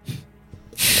polyp.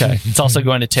 okay. It's also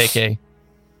going to take a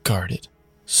guarded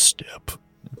step.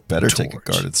 Better take a Towards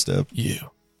guarded step. You.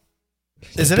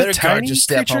 Is it Better a guard tiny your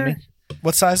step, creature? homie.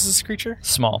 What size is this creature?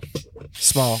 Small.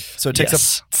 Small. So it takes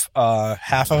Yes. up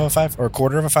half of a 5 or a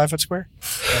quarter of a 5 foot square?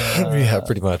 yeah,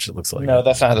 pretty much. It looks like. No,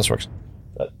 that's not how this works.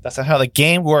 That's not how the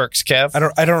game works, Kev.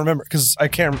 I don't remember because I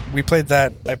can't. We played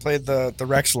that. I played the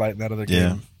Rex Light in that other Yeah.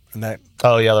 game, and that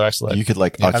Oh, yeah, they're excellent. You could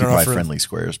like I don't know occupy if we're- friendly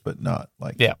squares, but not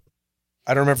like Yeah.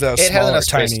 I don't remember if that was It has small or enough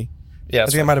space. tiny. Yeah. I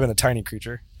think it might have been a tiny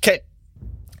creature. Okay.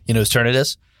 You know whose turn it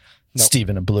is? No.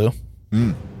 Stephen and Blue.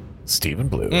 Stephen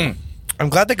Blue. Mm. I'm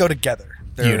glad they go together.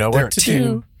 You know they're what a to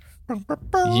team.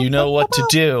 You know what to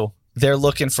do. They're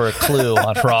looking for a clue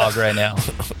on Frog right now.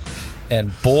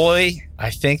 And boy, I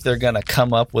think they're going to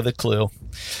come up with a clue.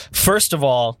 First of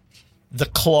all, the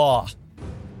claw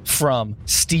from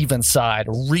Steven's side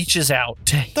reaches out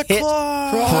to hit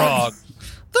Frog.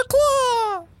 The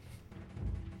claw!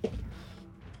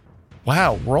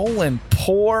 Wow, rolling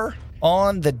poor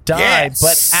on the die, Yes!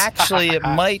 but actually it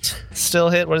might still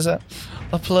hit. What is that?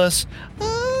 A plus.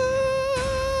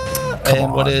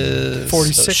 And what is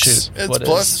 46. oh, shoot. It's What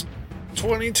plus is-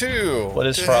 22. What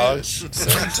is frogs?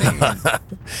 17.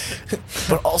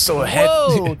 But also a head.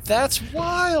 Whoa, that's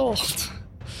wild.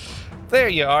 There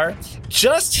you are.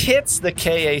 Just hits the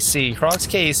KAC. Frog's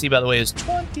KAC, by the way, is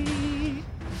 20.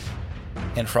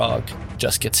 And Frog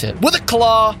just gets hit with a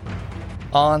claw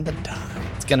on the die.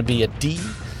 It's going to be a D.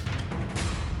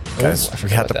 Guys, Ooh, I we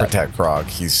forgot have to about that. protect Frog.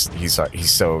 He's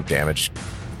so damage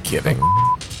giving.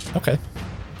 Okay.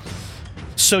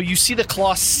 So you see the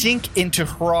claw sink into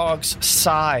Frog's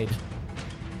side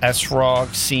as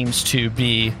Frog seems to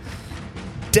be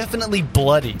definitely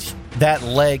bloodied. That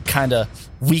leg kind of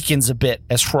weakens a bit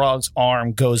as Frog's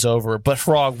arm goes over, but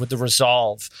Frog, with the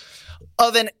resolve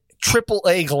of an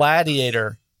AAA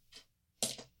gladiator,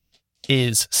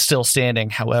 is still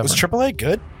standing. However, Was AAA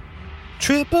good?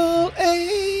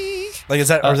 AAA. Like is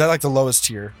that or is that like the lowest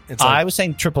tier? It's I like, was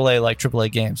saying AAA, like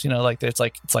AAA games. You know, like it's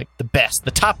like the best,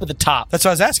 the top of the top. that's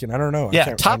what I was asking. I don't know. I Yeah,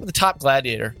 can't top remember. of the top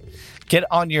gladiator. Get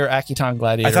on your Akiton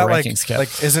gladiator I thought rankings, Kev.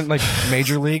 like isn't like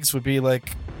major leagues would be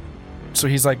like, so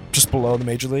he's like just below the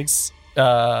major leagues.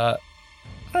 I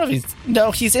don't know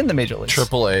if he's in the major leagues.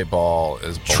 AAA ball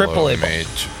is below Triple-A ball.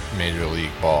 major league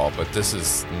ball, but this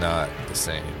is not the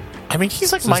same. I mean,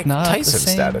 he's like This is Mike not the Tyson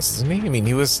same. status, isn't he? I mean,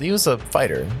 he was a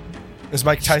fighter. Is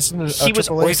Mike Tyson a He was-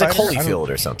 AAA Or he's like fighter? I don't- Holyfield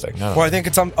or something. I don't Well, I think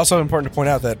it's also important to point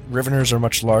out that Riveners are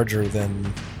much larger than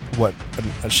what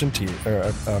a Shinti or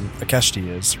a Keshti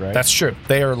is, right? That's true.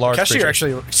 They are large Keshti creatures. are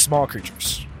actually small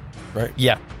creatures, right?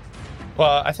 Yeah.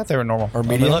 Well, I thought they were normal. Or Let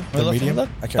me medium? look, let me They're look, let me medium? look.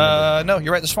 I can't remember. No,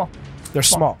 you're right. They're small. They're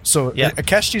small. So Yeah.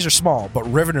 Keshtis are small, but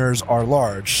Riveners are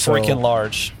large. So Freaking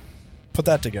large. put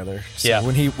that together. So Yeah.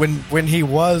 When he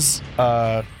was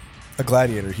a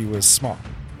gladiator, he was small.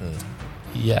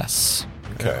 Yes.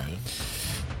 Okay.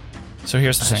 So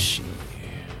here's the thing.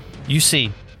 You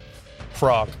see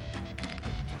Frog.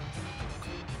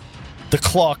 The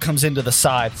claw comes into the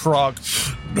side. Frog,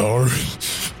 no,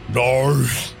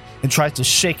 and tries to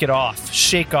shake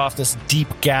off this deep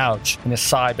gouge in his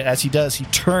side. But as he does, he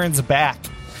turns back,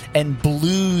 and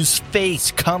Blue's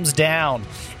face comes down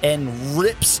and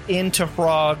rips into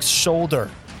Frog's shoulder.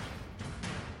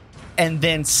 And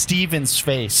then Steven's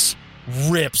face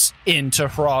rips into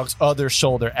Frog's other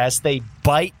shoulder as they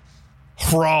bite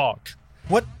Frog.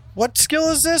 What skill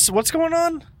is this? What's going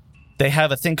on? They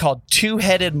have a thing called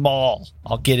two-headed maul.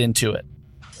 I'll get into it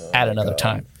at another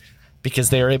time. Because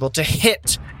they are able to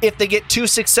hit. If they get 2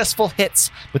 successful hits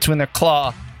between their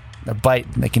claw They bite,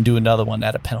 and they can do another one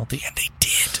at a penalty, and they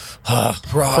did.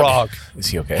 Frog. Is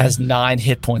he okay? Has 9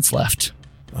 hit points left.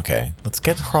 Okay, let's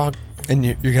get Frog. And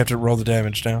you have to roll the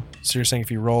damage now. So you're saying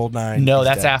if you roll 9, No, he's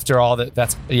that's dead. after all that.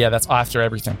 That's after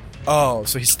everything. Oh,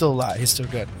 so he's still alive. He's still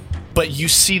good. But you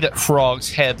see that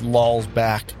Frog's head lolls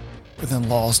back and then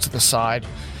lolls to the side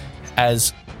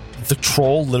as the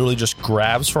troll literally just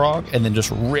grabs Frog and then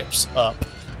just rips up,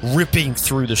 ripping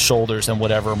through the shoulders and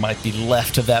whatever might be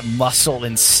left of that muscle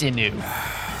and sinew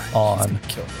on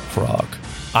Frog.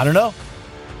 I don't know.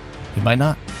 He might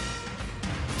not.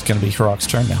 It's going to be Frog's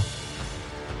turn now.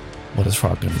 What is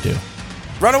Frog going to do?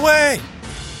 Run away!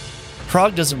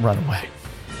 Frog doesn't run away.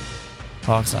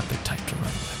 Frog's not the type to run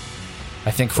away.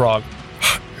 I think Frog...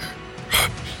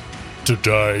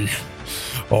 Today,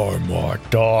 I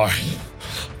might die,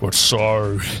 but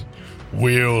so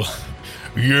will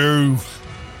you.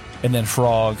 And then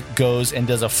Frog goes and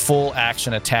does a full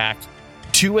action attack.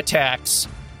 2 attacks,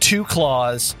 2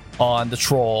 claws on the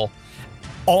troll.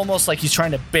 Almost like he's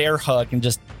trying to bear hug and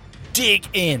just dig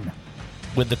in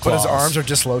with the But claws. his arms are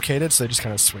dislocated, so they just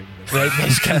kind of swing. They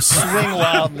just kind of swing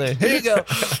wildly. Here you go.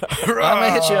 I'm going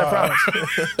to hit you, I promise.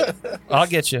 I'll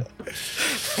get you.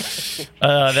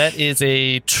 That is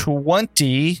a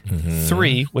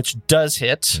 23, which does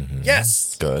hit.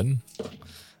 Yes! Good.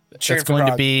 That's going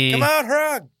to be Come on,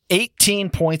 Frog!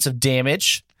 18 points of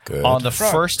damage Good. on the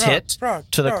Frog, first frog, hit frog,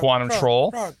 to the frog, quantum frog,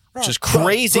 troll, frog, which is frog,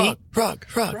 crazy. Frog.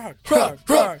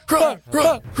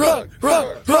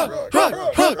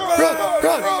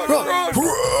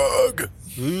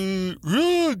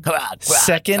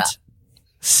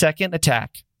 Second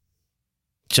attack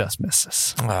just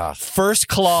misses. Ah, First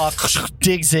claw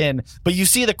digs in, but you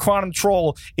see the quantum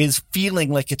troll is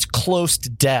feeling like it's close to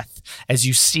death as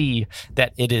you see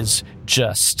that it is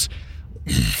just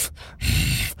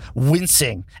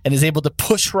wincing and is able to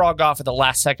push Frog off at the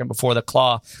last second before the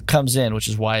claw comes in, which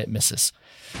is why it misses.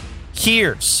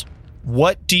 Here's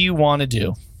what do you want to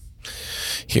do?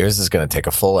 Here's is going to take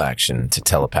a full action to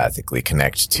telepathically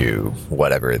connect to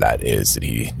whatever that is that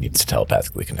he needs to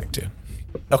telepathically connect to.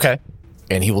 Okay.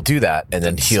 And he will do that, and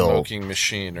then he'll... Smoking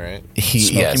machine, right?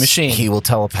 Smoking machine. He will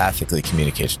telepathically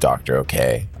communicate to Dr.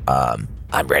 OK. I'm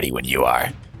ready when you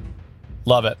are.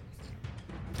 Love it.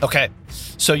 Okay.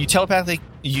 So you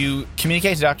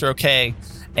communicate to Dr. OK,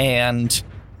 and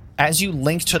as you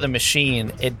link to the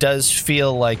machine, it does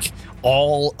feel like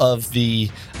all of the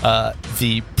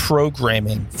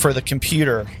programming for the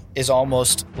computer is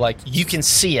almost like you can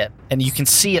see it, and you can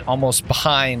see it almost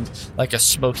behind like a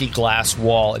smoky glass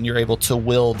wall, and you're able to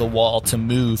will the wall to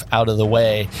move out of the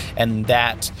way, and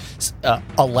that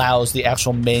allows the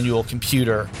actual manual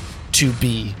computer to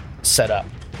be set up.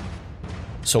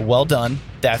 So well done.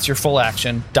 That's your full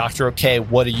action. Dr. OK,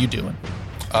 what are you doing?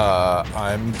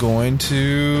 I'm going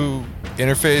to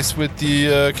interface with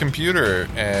the computer,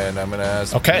 and I'm going to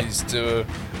ask Bernice to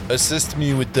assist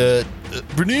me with that.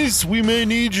 Bernice, we may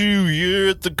need you here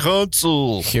at the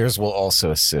console. Here's will also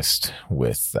assist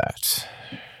with that.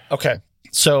 Okay.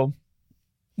 So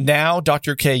now,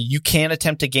 Dr. K, you can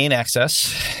attempt to gain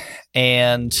access.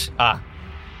 And,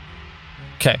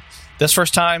 okay. This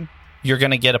first time, you're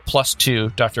going to get a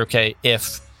 +2, Dr. K,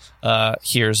 if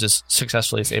Hears is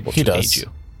successfully able to aid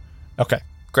you. Okay.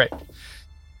 Great.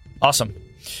 Awesome.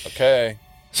 Okay.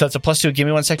 So it's a +2. Give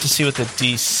me 1 sec to see what the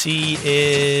DC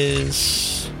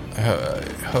is. I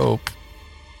hope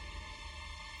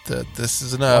that this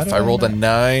is enough. I rolled a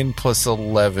 9 plus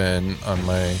 11 on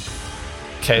my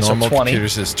normal so 20. computer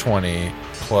says 20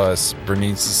 plus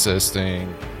Bernice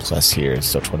assisting. Plus here,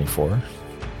 so 24.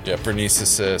 Yeah, Bernice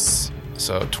assists,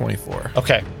 so 24.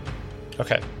 Okay.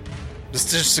 This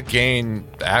is just to gain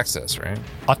access, right?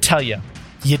 I'll tell you.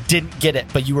 You didn't get it,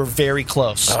 but you were very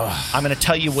close. I'm going to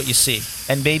tell you what you see.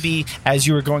 And maybe as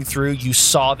you were going through, you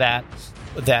saw that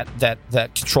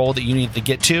control that you needed to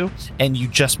get to, and you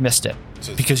just missed it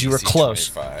So because you were DC close.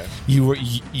 25. You were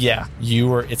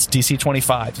it's DC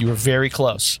 25. You were very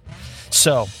close.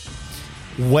 So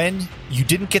when you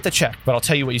didn't get the check, but I'll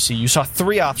tell you what you see. You saw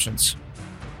 3 options.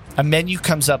 A menu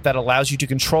comes up that allows you to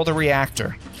control the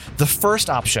reactor. The first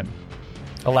option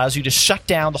allows you to shut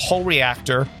down the whole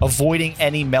reactor, avoiding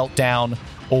any meltdown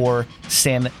or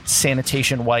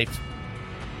sanitation wipe,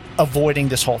 avoiding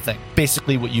this whole thing.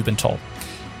 Basically what you've been told.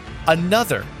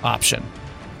 Another option,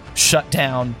 shut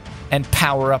down and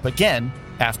power up again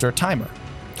after a timer.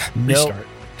 Restart.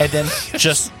 And then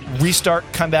just restart,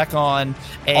 come back on,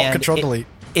 and Alt Control Delete.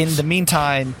 In the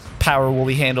meantime, power will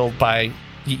be handled by,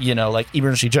 like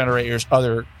emergency generators,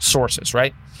 other sources,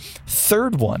 right?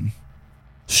 Third one,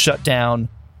 shut down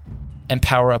and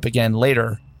power up again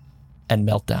later and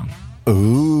meltdown.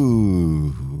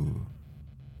 Ooh.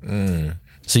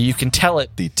 So you can tell it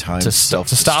The time to stop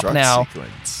now.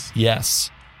 Sequence. Yes.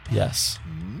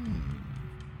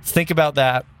 Think about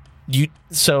that.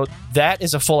 So that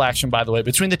is a full action, by the way.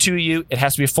 Between the two of you, it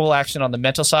has to be a full action on the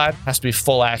mental side, has to be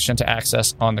full action to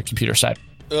access on the computer side.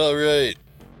 All right.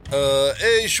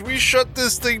 Hey, should we shut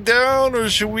this thing down or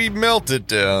should we melt it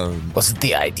down? Wasn't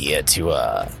the idea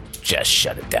to just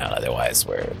shut it down? Otherwise,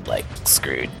 we're like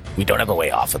screwed. We don't have a way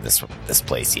off of this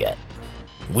place yet.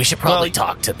 We should probably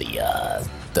talk to the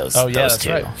those that's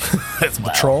two. right. As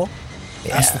well. Troll?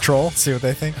 Yeah. Ask the troll, see what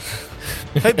they think.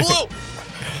 Hey, Blue!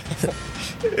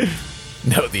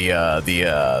 No,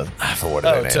 for what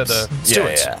are their names? to the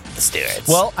stewards. Yeah, the stewards.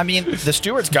 Well, I mean, the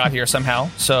stewards got here somehow,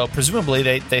 so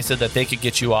presumably they said that they could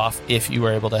get you off if you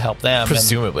were able to help them.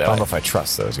 presumably, I don't know if I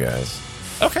trust those guys,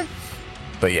 Okay.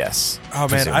 but yes. Oh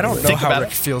man, I don't know Think how about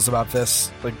Rick it. feels about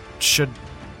this. Like,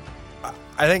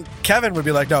 I think Kevin would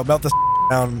be like, no, melt this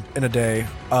down in a day.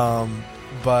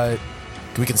 But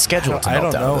We can schedule it to I melt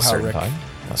don't down know at a how certain Rick- time.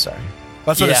 Oh, sorry.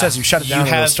 that's what it Yeah, says. You shut it you down and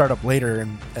it'll have- start up later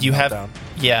and You melt have, down.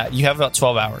 yeah, you have about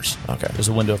 12 hours. Okay. There's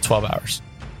a window of 12 hours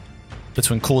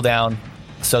between cooldown,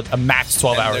 so a max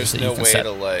 12 And hours there's that no you can way set.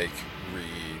 to like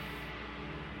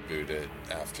reboot it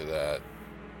after that.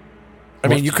 I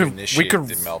mean, Once we initiate could.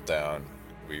 the meltdown.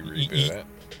 We reboot it.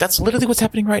 That's literally what's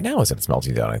happening right now. Is that it's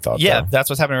melting down? I thought. Yeah, though. that's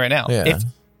what's happening right now. Yeah. If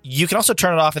you can also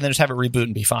turn it off and then just have it reboot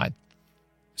and be fine.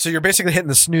 So you're basically hitting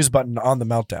the snooze button on the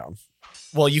meltdown.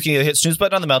 Well, you can either hit snooze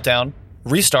button on the meltdown,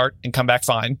 restart and come back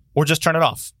fine, or just turn it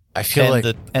off. I feel like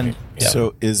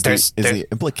So is There's- the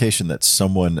implication that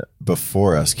someone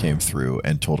before us came through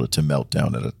and told it to melt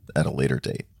down at a later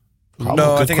date? No,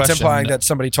 I Good think it's question. implying that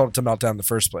somebody told it to melt down in the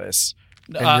first place.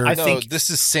 I No, think this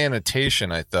is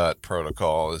sanitation. I thought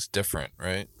protocol is different,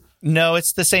 right? no,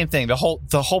 it's the same thing. The whole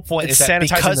point It's is that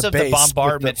sanitizing because the of the base with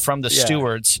bombardment the- from the yeah.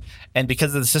 stewards and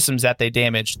because of the systems that they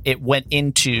damaged, it went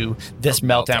into this A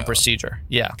meltdown meltdown. procedure.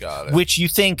 Yeah, Got it. which you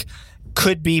think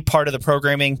could be part of the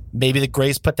programming. Maybe the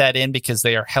Greys put that in because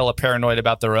they are hella paranoid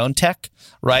about their own tech,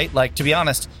 right? Like, to be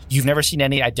honest, you've never seen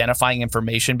any identifying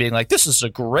information being like, this is a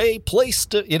gray place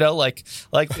to, like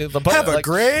the Have a like,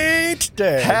 great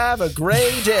day. have a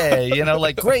gray day.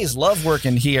 Like Greys love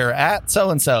working here at so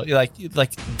and so. Like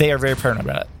they are very paranoid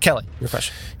about it. Kelly, your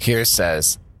question. here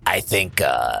says, I think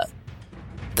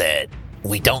that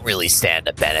we don't really stand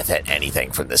to benefit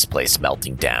anything from this place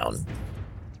melting down.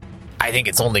 I think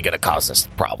it's only going to cause us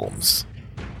problems.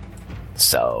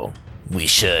 So we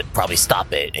should probably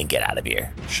stop it and get out of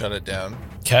here. Shut it down.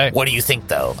 Okay. What do you think,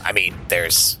 though? I mean,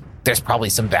 there's probably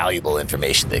some valuable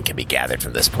information that can be gathered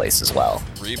from this place as well.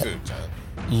 Reboot then.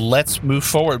 Let's move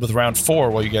forward with round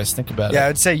 4 while you guys think about Yeah, it.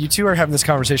 I'd say you two are having this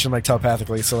conversation like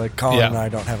telepathically. So like Colin Yeah. and I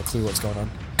don't have a clue what's going on.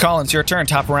 Collins, your turn.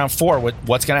 Top of round 4.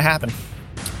 What's going to happen?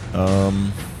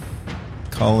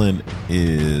 Colin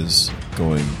is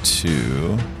going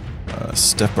to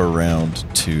step around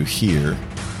to here,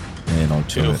 and I'll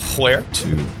do To it where?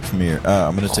 to come here.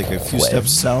 I'm going to take a few Where?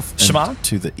 steps south Shema? and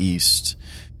to the east,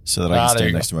 so that I Ah, can there you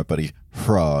stand go. next to my buddy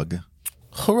Hrog.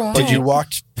 Hurrah! Did you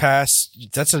walk past?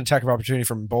 That's an attack of opportunity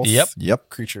from both Yep,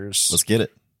 creatures. let's get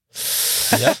it.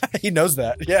 He knows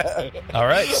that. Yeah. All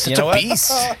right. Such you know a what? beast.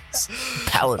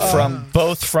 Paladin.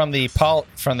 From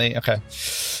the okay.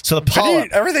 So the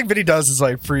polyp. Everything Vinny does is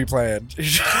like pre-planned.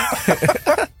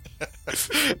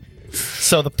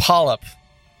 So the polyp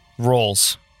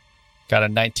rolls. Got a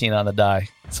 19 on the die.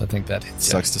 So I think that hits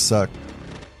you. Sucks to suck.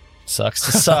 Sucks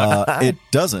to suck. It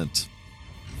doesn't.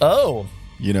 Oh,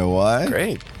 You know why?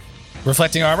 Great.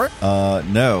 reflecting armor.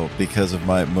 No, because of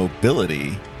my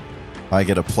mobility, I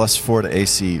get a +4 to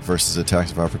AC versus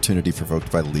attacks of opportunity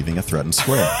provoked by leaving a threatened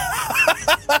square.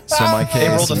 So my It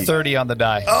rolled a KAC 30 on the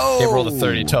die. It rolled a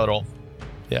 30 total.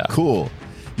 Yeah. Cool.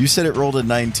 You said it rolled a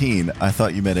 19. I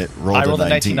thought you meant it rolled I rolled a a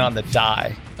 19 on the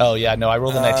die. Oh, yeah. No, I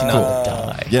rolled a 19 on the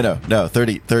die. Yeah, no,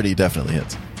 30 definitely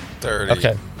hits. 30.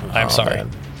 Okay. I'm sorry. man.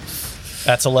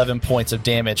 That's 11 points of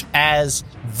damage as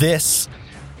this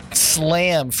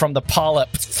slam from the polyp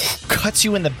cuts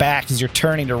you in the back as you're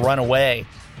turning to run away,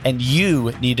 and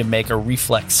you need to make a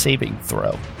reflex saving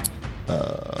throw.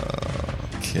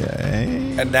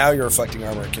 Okay. And now your reflecting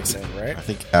armor kicks in, right? I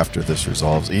think after this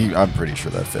resolves, I'm pretty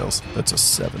sure that fails. That's a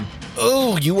 7.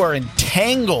 Oh, you are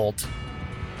entangled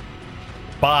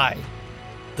by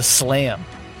the slam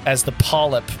as the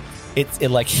polyp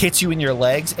it like hits you in your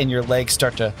legs and your legs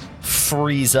start to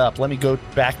freeze up. Let me go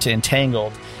back to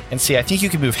entangled and see. I think you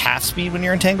can move half speed when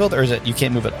you're entangled, or is it you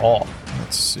can't move at all?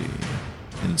 Let's see.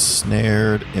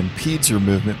 Ensnared impedes your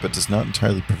movement but does not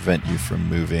entirely prevent you from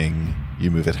moving. You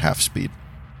move at half speed.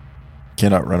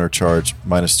 Cannot run or charge.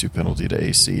 -2 penalty to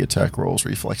AC, attack rolls,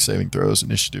 reflex saving throws,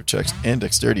 initiative checks, and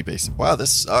dexterity based. Wow,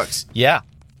 this sucks. Yeah.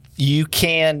 You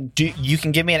can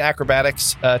give me an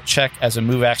acrobatics check as a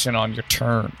move action on your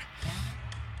turn,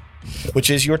 which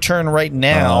is your turn right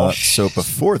now. So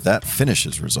before that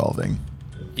finishes resolving,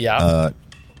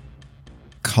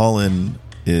 Colin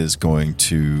is going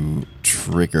to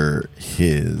trigger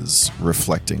his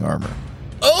reflecting armor.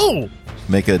 Oh!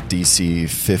 Make a DC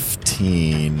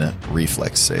 15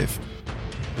 reflex save.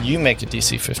 You make a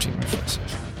DC 15 reflex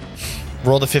save.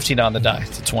 Roll the 15 on the die.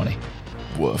 It's a 20.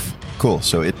 Woof. Cool.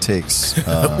 So it takes...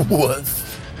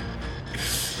 Woof.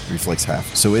 Reflex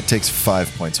half. So it takes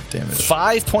 5 points of damage.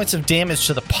 5 points of damage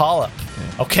to the polyp.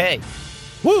 Okay.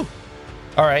 Woo!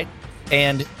 All right.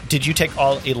 And did you take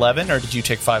all 11 or did you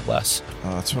take 5 less?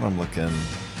 That's what I'm looking.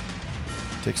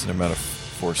 Takes an amount of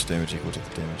force damage equal to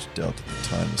the damage dealt at the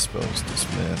time the spell is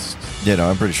dismissed. Yeah, no,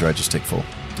 I'm pretty sure I just take full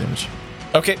damage.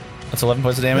 Okay. That's 11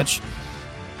 points of damage. Yep.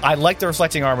 I like the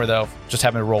reflecting armor, though. Just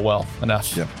having to roll well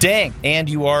enough. Yep. Dang. And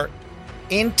you are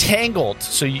entangled.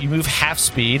 So you move half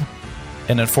speed.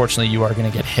 And unfortunately, you are going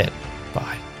to get hit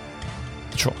by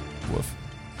the troll. Woof.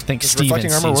 I think Does Steven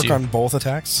reflecting armor work you. on both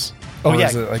attacks? Oh, Or yeah.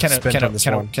 is it, like, Can spent on this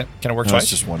one? it work No, twice?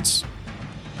 it's just once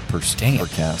per Dang per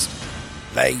it. cast.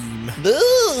 Lame.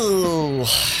 Ooh.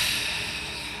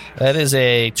 That is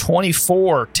a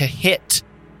 24 to hit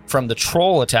from the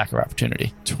troll attacker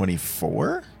opportunity.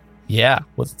 24? Yeah,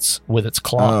 with its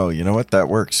claw. Oh, you know what? That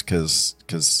works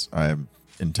because I'm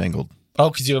entangled.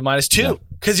 Oh, because you have -2. Yeah.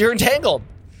 Because you're entangled.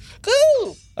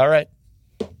 Ooh. All right.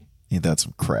 Ain't that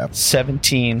some crap?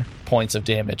 17 points of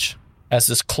damage as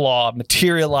this claw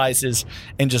materializes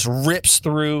and just rips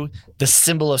through the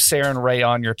symbol of Saren Ray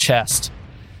on your chest.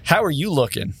 How are you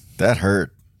looking? That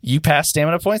hurt. You passed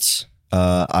stamina points?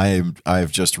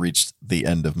 I've just reached the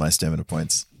end of my stamina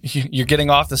points. You're getting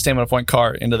off the stamina point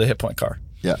car into the hit point car.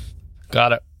 Yeah.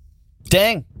 Got it.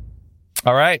 Dang.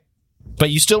 All right. But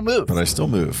you still move. But I still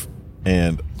move.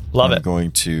 And Love I'm it.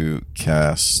 going to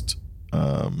cast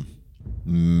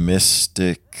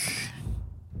Mystic.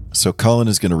 So Colin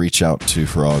is going to reach out to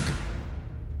Frog.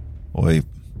 Oi,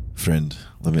 friend,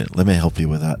 let me help you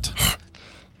with that.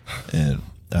 And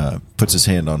puts his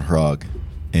hand on Frog,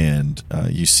 and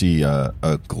you see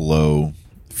a glow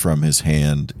from his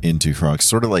hand into Frog,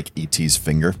 sort of like E.T.'s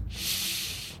finger.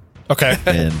 Okay.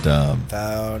 And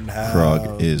Downhouse.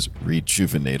 Frog is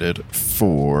rejuvenated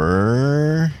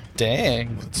for...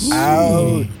 Dang.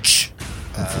 Ouch.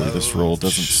 Hopefully this roll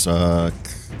doesn't suck.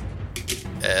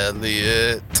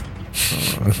 Elliot.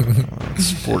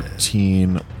 It's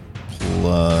 14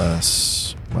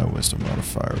 plus my wisdom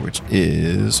modifier, which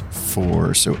is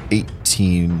 4, so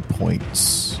 18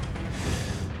 points.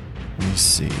 Let me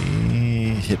see.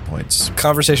 Hit points.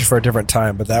 Conversation for a different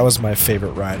time, but that was my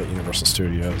favorite ride at Universal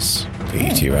Studios. The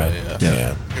ET ride.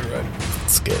 Yeah. You're right.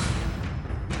 It's good.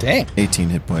 Dang. 18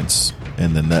 hit points,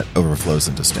 and then that overflows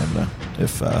into stamina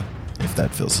if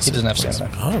that fills the He doesn't have same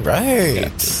stamina. All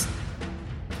right.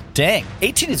 Dang.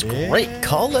 18 is great.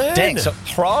 Colin. Dang. So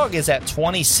Frog is at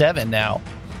 27 now.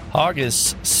 Hog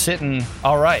is sitting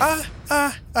all right.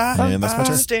 And that's my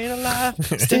turn. Staying alive.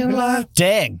 Staying alive.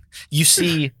 Dang. You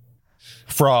see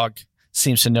Frog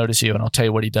seems to notice you, and I'll tell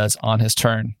you what he does on his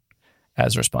turn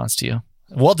as a response to you.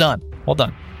 Well done. Well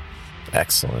done.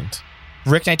 Excellent.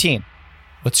 Rick 19,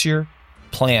 what's your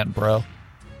plan, bro?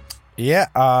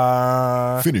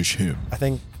 Yeah. Finish him. I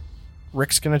think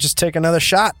Rick's going to just take another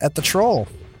shot at the troll.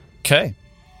 Okay.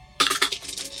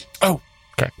 Oh,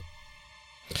 okay.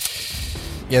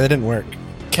 Yeah, that didn't work.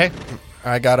 Okay.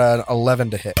 I got an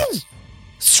 11 to hit.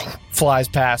 Flies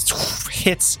past,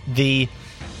 hits the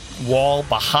wall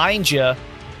behind you.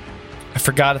 I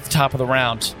forgot at the top of the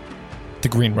round, the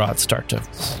green rods start to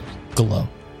glow.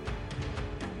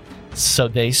 So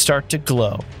they start to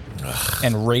glow,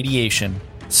 and radiation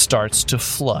starts to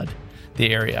flood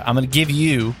the area. I'm going to give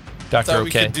you, Dr. Thought we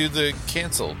OK. could do the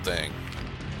cancel thing.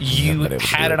 You been able to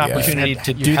had do an it yet. opportunity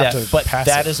to You do have that, to but pass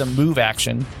that it. is a move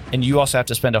action, and you also have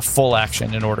to spend a full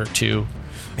action in order to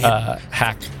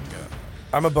hack.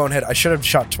 I'm a bonehead. I should have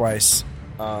shot twice.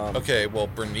 Okay, well,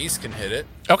 Bernice can hit it.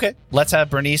 Okay, let's have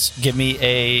Bernice give me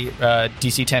a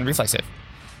DC 10 reflex save.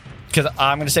 Because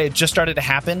I'm going to say it just started to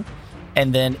happen,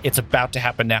 and then it's about to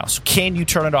happen now. So can you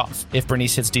turn it off if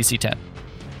Bernice hits DC 10?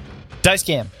 Dice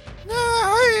cam.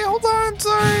 Hey, hold on,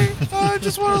 sorry. I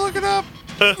just want to look it up.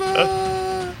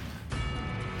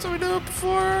 So we do it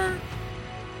before.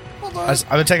 Hold on. I'm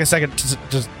going to take a second.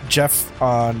 Just Jeff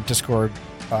on Discord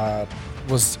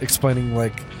was explaining,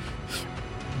 like,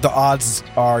 the odds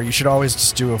are you should always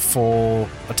just do a full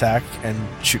attack and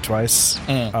shoot twice.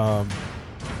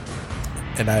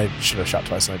 and I should have shot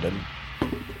twice and I didn't.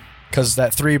 Because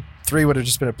that three would have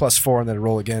just been a +4 and then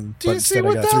roll again. Do you But see instead I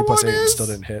what got that 3 + one 8 and is? still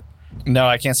didn't hit. No,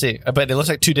 I can't see. But it looks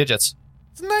like 2 digits.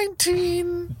 It's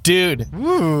 19. Dude,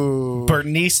 Ooh.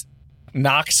 Bernice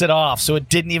knocks it off. So it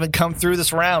didn't even come through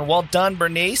this round. Well done,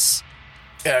 Bernice.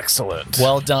 Excellent.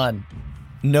 Well done.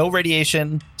 No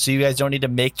radiation, so you guys don't need to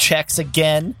make checks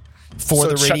again for So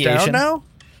the it's shut radiation. down now?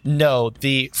 No,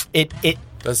 it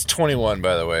That's 21,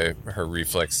 by the way, her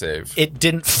reflex save. it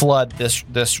didn't flood this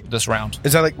round.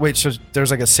 Is that like, wait, so there's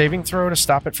like a saving throw to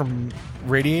stop it from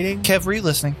radiating? Kev, were you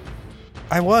listening?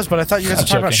 I was, but I thought you guys I'm were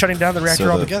talking about joking. shutting down the reactor So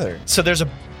the- altogether. So there's a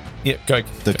go.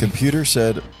 The computer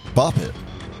said, "Bop it,"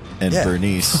 and Yeah.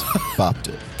 Bernice bopped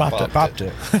it. Popped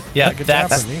it. Yeah, Good job,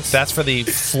 that's Bernice. that's for the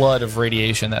flood of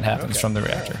radiation that happens from the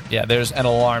reactor. Yeah, there's an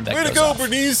alarm that Way goes to go, off.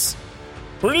 Bernice!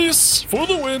 Bernice for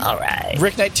the win. All right.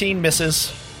 Rick 19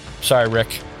 misses. Sorry,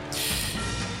 Rick.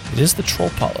 It is the Troll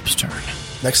Polyp's turn.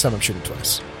 Next time I'm shooting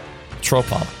twice. Troll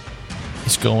Polyp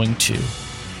is going to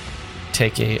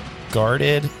take a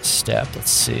guarded step. Let's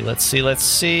see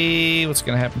what's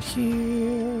going to happen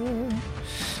here.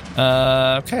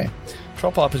 Okay.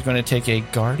 Troll Polyp is going to take a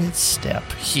guarded step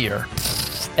here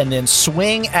and then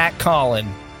swing at Colin.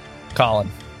 Colin,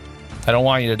 I don't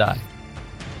want you to die,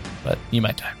 but you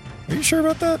might die. Are you sure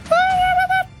about that?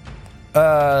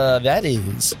 That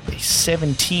is a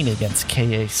 17 against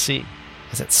KAC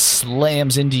as it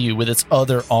slams into you with its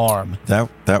other arm.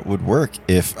 That would work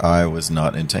if I was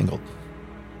not entangled.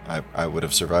 I would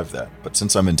have survived that. But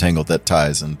since I'm entangled, that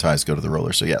ties, and ties go to the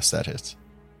roller. So yes, that hits.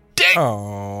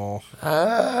 Oh.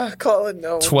 Colin,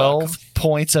 no. 12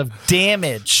 points of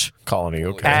damage Colony,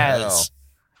 okay. as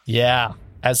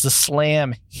the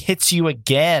slam hits you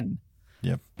again.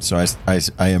 Yep. So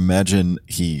I imagine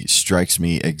he strikes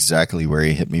me exactly where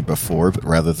he hit me before, but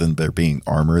rather than there being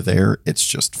armor there, it's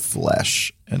just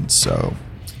flesh. And so,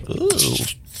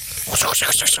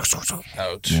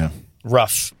 Ouch. yeah.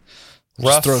 Rough.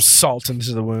 Just throw salt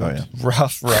into the wound. Oh, yeah.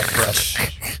 Rough.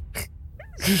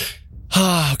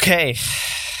 Okay.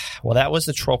 Well, that was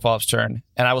the Troll Polyp's turn.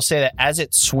 And I will say that as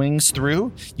it swings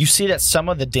through, you see that some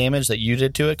of the damage that you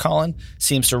did to it, Colin,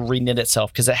 seems to reknit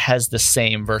itself because it has the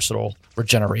same versatile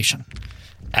regeneration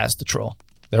as the troll.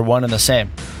 They're one and the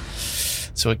same.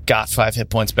 So it got 5 hit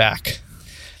points back.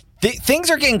 Things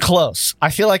are getting close.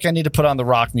 I feel like I need to put on the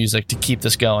rock music to keep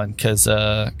this going because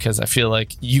I feel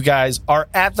like you guys are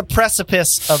at the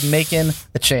precipice of making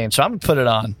a change. So I'm going to put it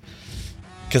on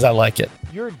because I like it.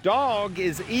 Your dog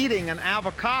is eating an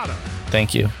avocado.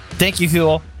 Thank you. Thank you,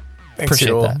 Huel. Thanks, Appreciate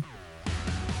Huel. that.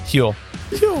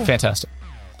 Huel. Fantastic.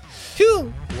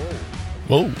 Huel.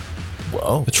 Whoa.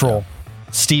 Whoa. The troll.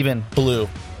 Stephen Blue.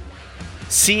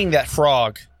 Seeing that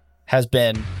Frog has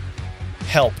been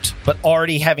helped, but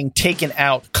already having taken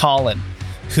out Colin,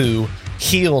 who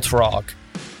healed Frog,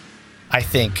 I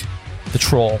think the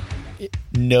troll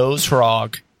knows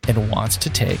Frog and wants to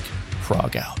take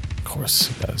Frog out. Of course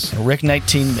he does. And Rick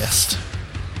 19 missed.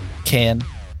 Can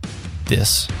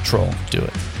this troll do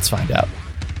it? Let's find out.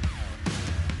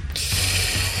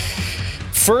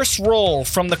 First roll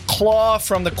from the claw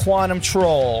from the Quantum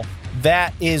Troll.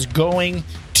 That is going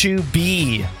to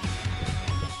be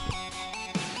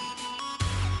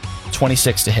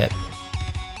 26 to hit,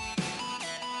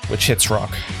 which hits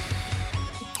Rock.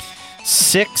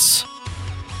 6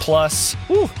 plus.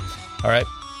 Woo, all right.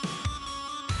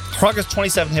 Rock has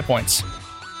 27 hit points.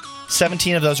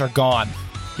 17 of those are gone.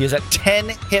 He is at 10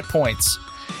 hit points.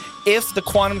 If the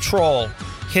Quantum Troll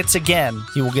hits again,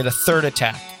 he will get a third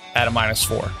attack at a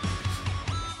 -4.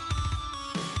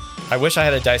 I wish I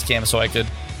had a dice cam so I could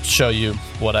show you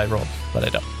what I rolled, but I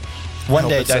don't. One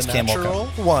day, dice cam will come. Natural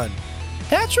one.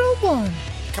 Natural one.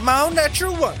 Come on,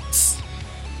 natural ones.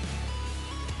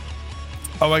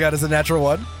 Oh my god, is it natural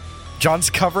one? John's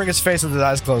covering his face with his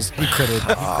eyes closed. He critted.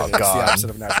 Oh, It's the God. opposite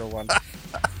of natural one.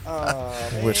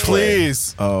 Which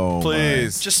Please. Oh,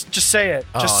 Please. Just say it.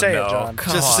 Just Oh, say no. it, John.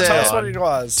 Come Just on, say Tell it. us what it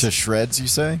was. to shreds, you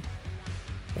say?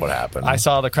 What happened? I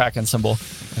saw the Kraken symbol.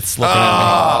 It's looking at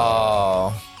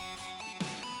Oh,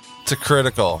 It's a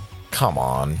critical. come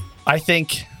on. me. I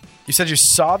think, You said you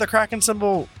saw the Kraken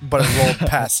symbol, but it rolled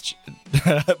past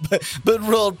you. but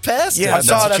rolled past Yeah, I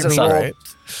saw it that's as what it you mean, rolled. right?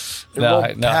 It No,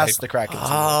 rolled no, past I- the Kraken symbol.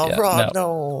 Oh, Yeah, Rob,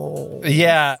 no. no.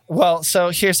 Yeah, well, so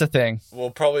here's the thing.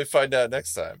 We'll probably find out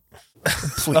next time.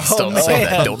 Please Oh, don't say man.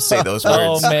 that. Don't say those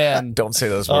Oh, words. man. Don't say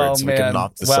those Oh, words. We can man.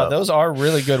 knock this Wow, up. those are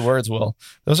really good words, Will.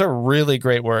 Those are really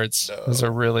great words. Those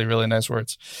are really, really nice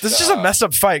words. This is just a messed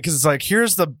up fight because it's like,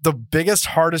 here's the biggest,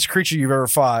 hardest creature you've ever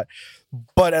fought,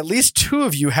 but at least 2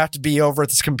 of you have to be over at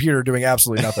this computer doing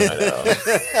absolutely nothing. I know.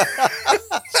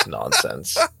 It's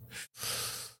nonsense.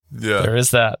 Yeah. There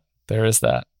is that.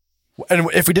 And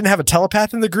if we didn't have a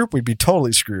telepath in the group, we'd be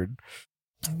totally screwed.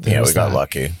 Yeah, we There's got that.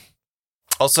 lucky.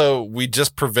 Also, we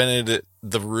just prevented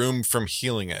the room from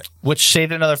healing it. Which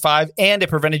saved another 5, and it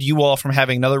prevented you all from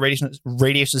having another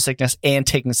radiation sickness and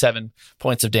taking 7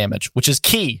 points of damage, which is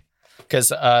key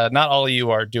because not all of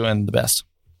you are doing the best.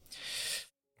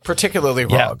 Particularly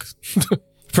Yeah. Rog.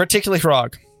 Particularly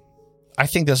Frog. I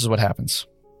think this is what happens.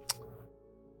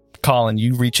 Colin,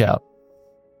 you reach out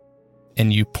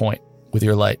and you point with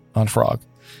your light on Frog,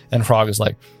 and Frog is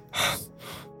like,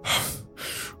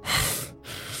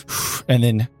 and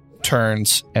then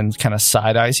turns and kind of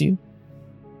side eyes you.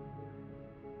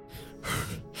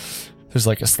 There's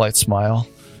like a slight smile.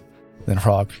 Then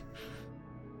Frog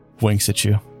winks at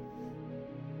you.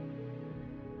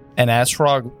 And as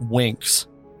Frog winks,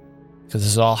 because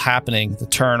this is all happening, the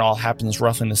turn all happens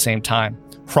roughly in the same time.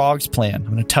 Frog's plan, I'm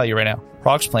going to tell you right now,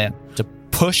 Frog's plan to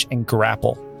push and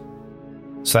grapple.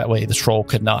 So that way the troll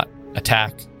could not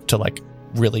attack to like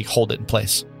really hold it in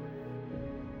place.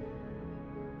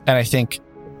 And I think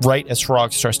right as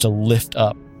Frog starts to lift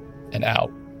up and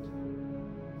out,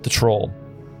 the troll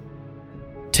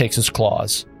takes his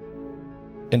claws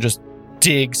and just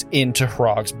digs into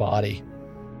Frog's body.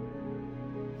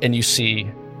 And you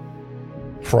see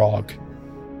Frog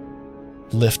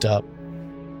lift up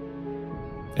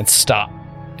and stop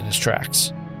in his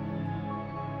tracks.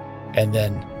 And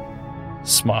then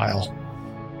smile.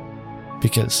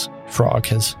 Because Frog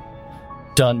has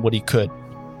done what he could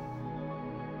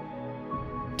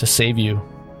to save you,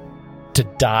 to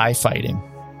die fighting,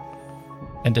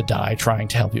 and to die trying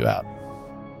to help you out.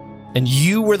 And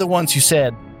you were the ones who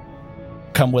said,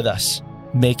 come with us.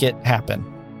 Make it happen.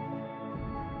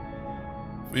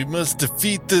 We must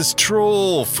defeat this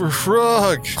troll for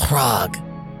Frog. Frog.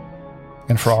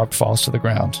 And Frog falls to the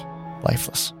ground,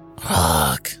 lifeless.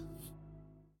 Frog.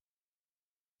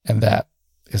 And that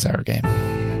is our game.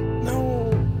 No.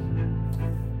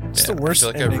 It's the worst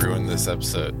I feel like ending. I ruined this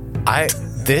episode.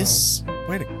 This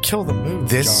Way to kill the mood,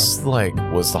 this John. like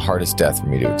was the hardest death for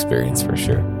me to experience for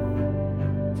sure.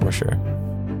 For sure.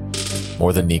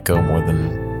 More than Nico, more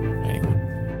than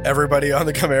anyone. Everybody on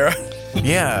the Chimera.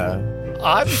 Yeah.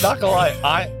 I'm not gonna lie,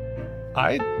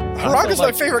 I Frog is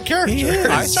my favorite character. He is.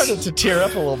 I started to tear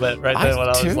up a little bit right then when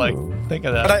I was too. like thinking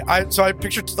of that. But I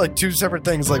pictured like two separate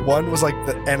things. Like one was like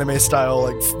the anime style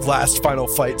like last final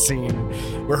fight scene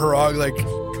where Harag like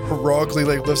heroically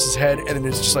like lifts his head and then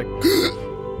it's just like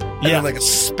and then like a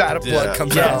spat of blood Yeah.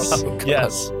 comes Yes. out.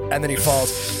 Yes. And then he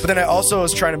falls. But then I also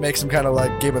was trying to make some kind of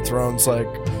like Game of Thrones like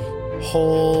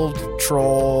hold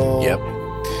troll. Yep.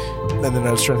 And then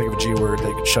I was trying to think of a G word that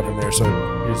you could shove in there. So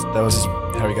that was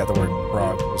how he got the word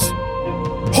Rog.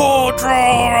 Hold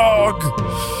Rog.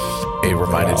 It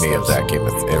reminded me of that Game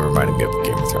of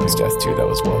Thrones death too. That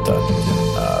was well done.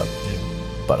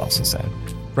 But also sad.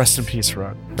 Rest in peace,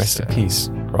 Rog. Rest in peace,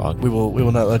 Rog. We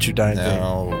will not let you die in vain.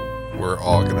 Now we're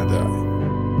all gonna die.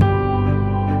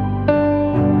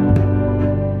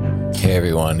 Hey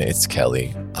everyone, it's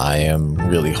Kelly. I am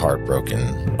really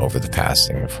heartbroken over the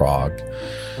passing of Frog.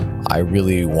 I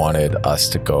really wanted us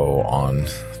to go on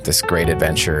this great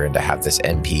adventure and to have this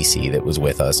NPC that was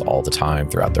with us all the time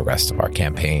throughout the rest of our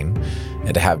campaign,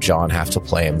 and to have John have to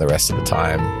play him the rest of the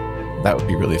time. That would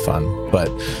be really fun, but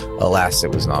alas,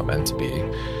 it was not meant to be.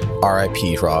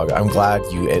 R.I.P. Frog. I'm glad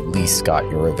you at least got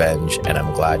your revenge, and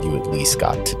I'm glad you at least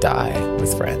got to die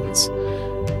with friends.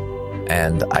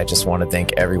 And I just want to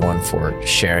thank everyone for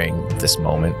sharing this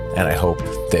moment, and I hope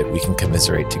that we can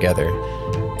commiserate together.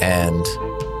 And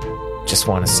just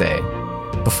want to say,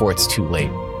 before it's too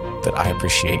late, that I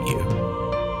appreciate you.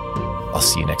 I'll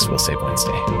see you next Will Save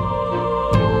Wednesday.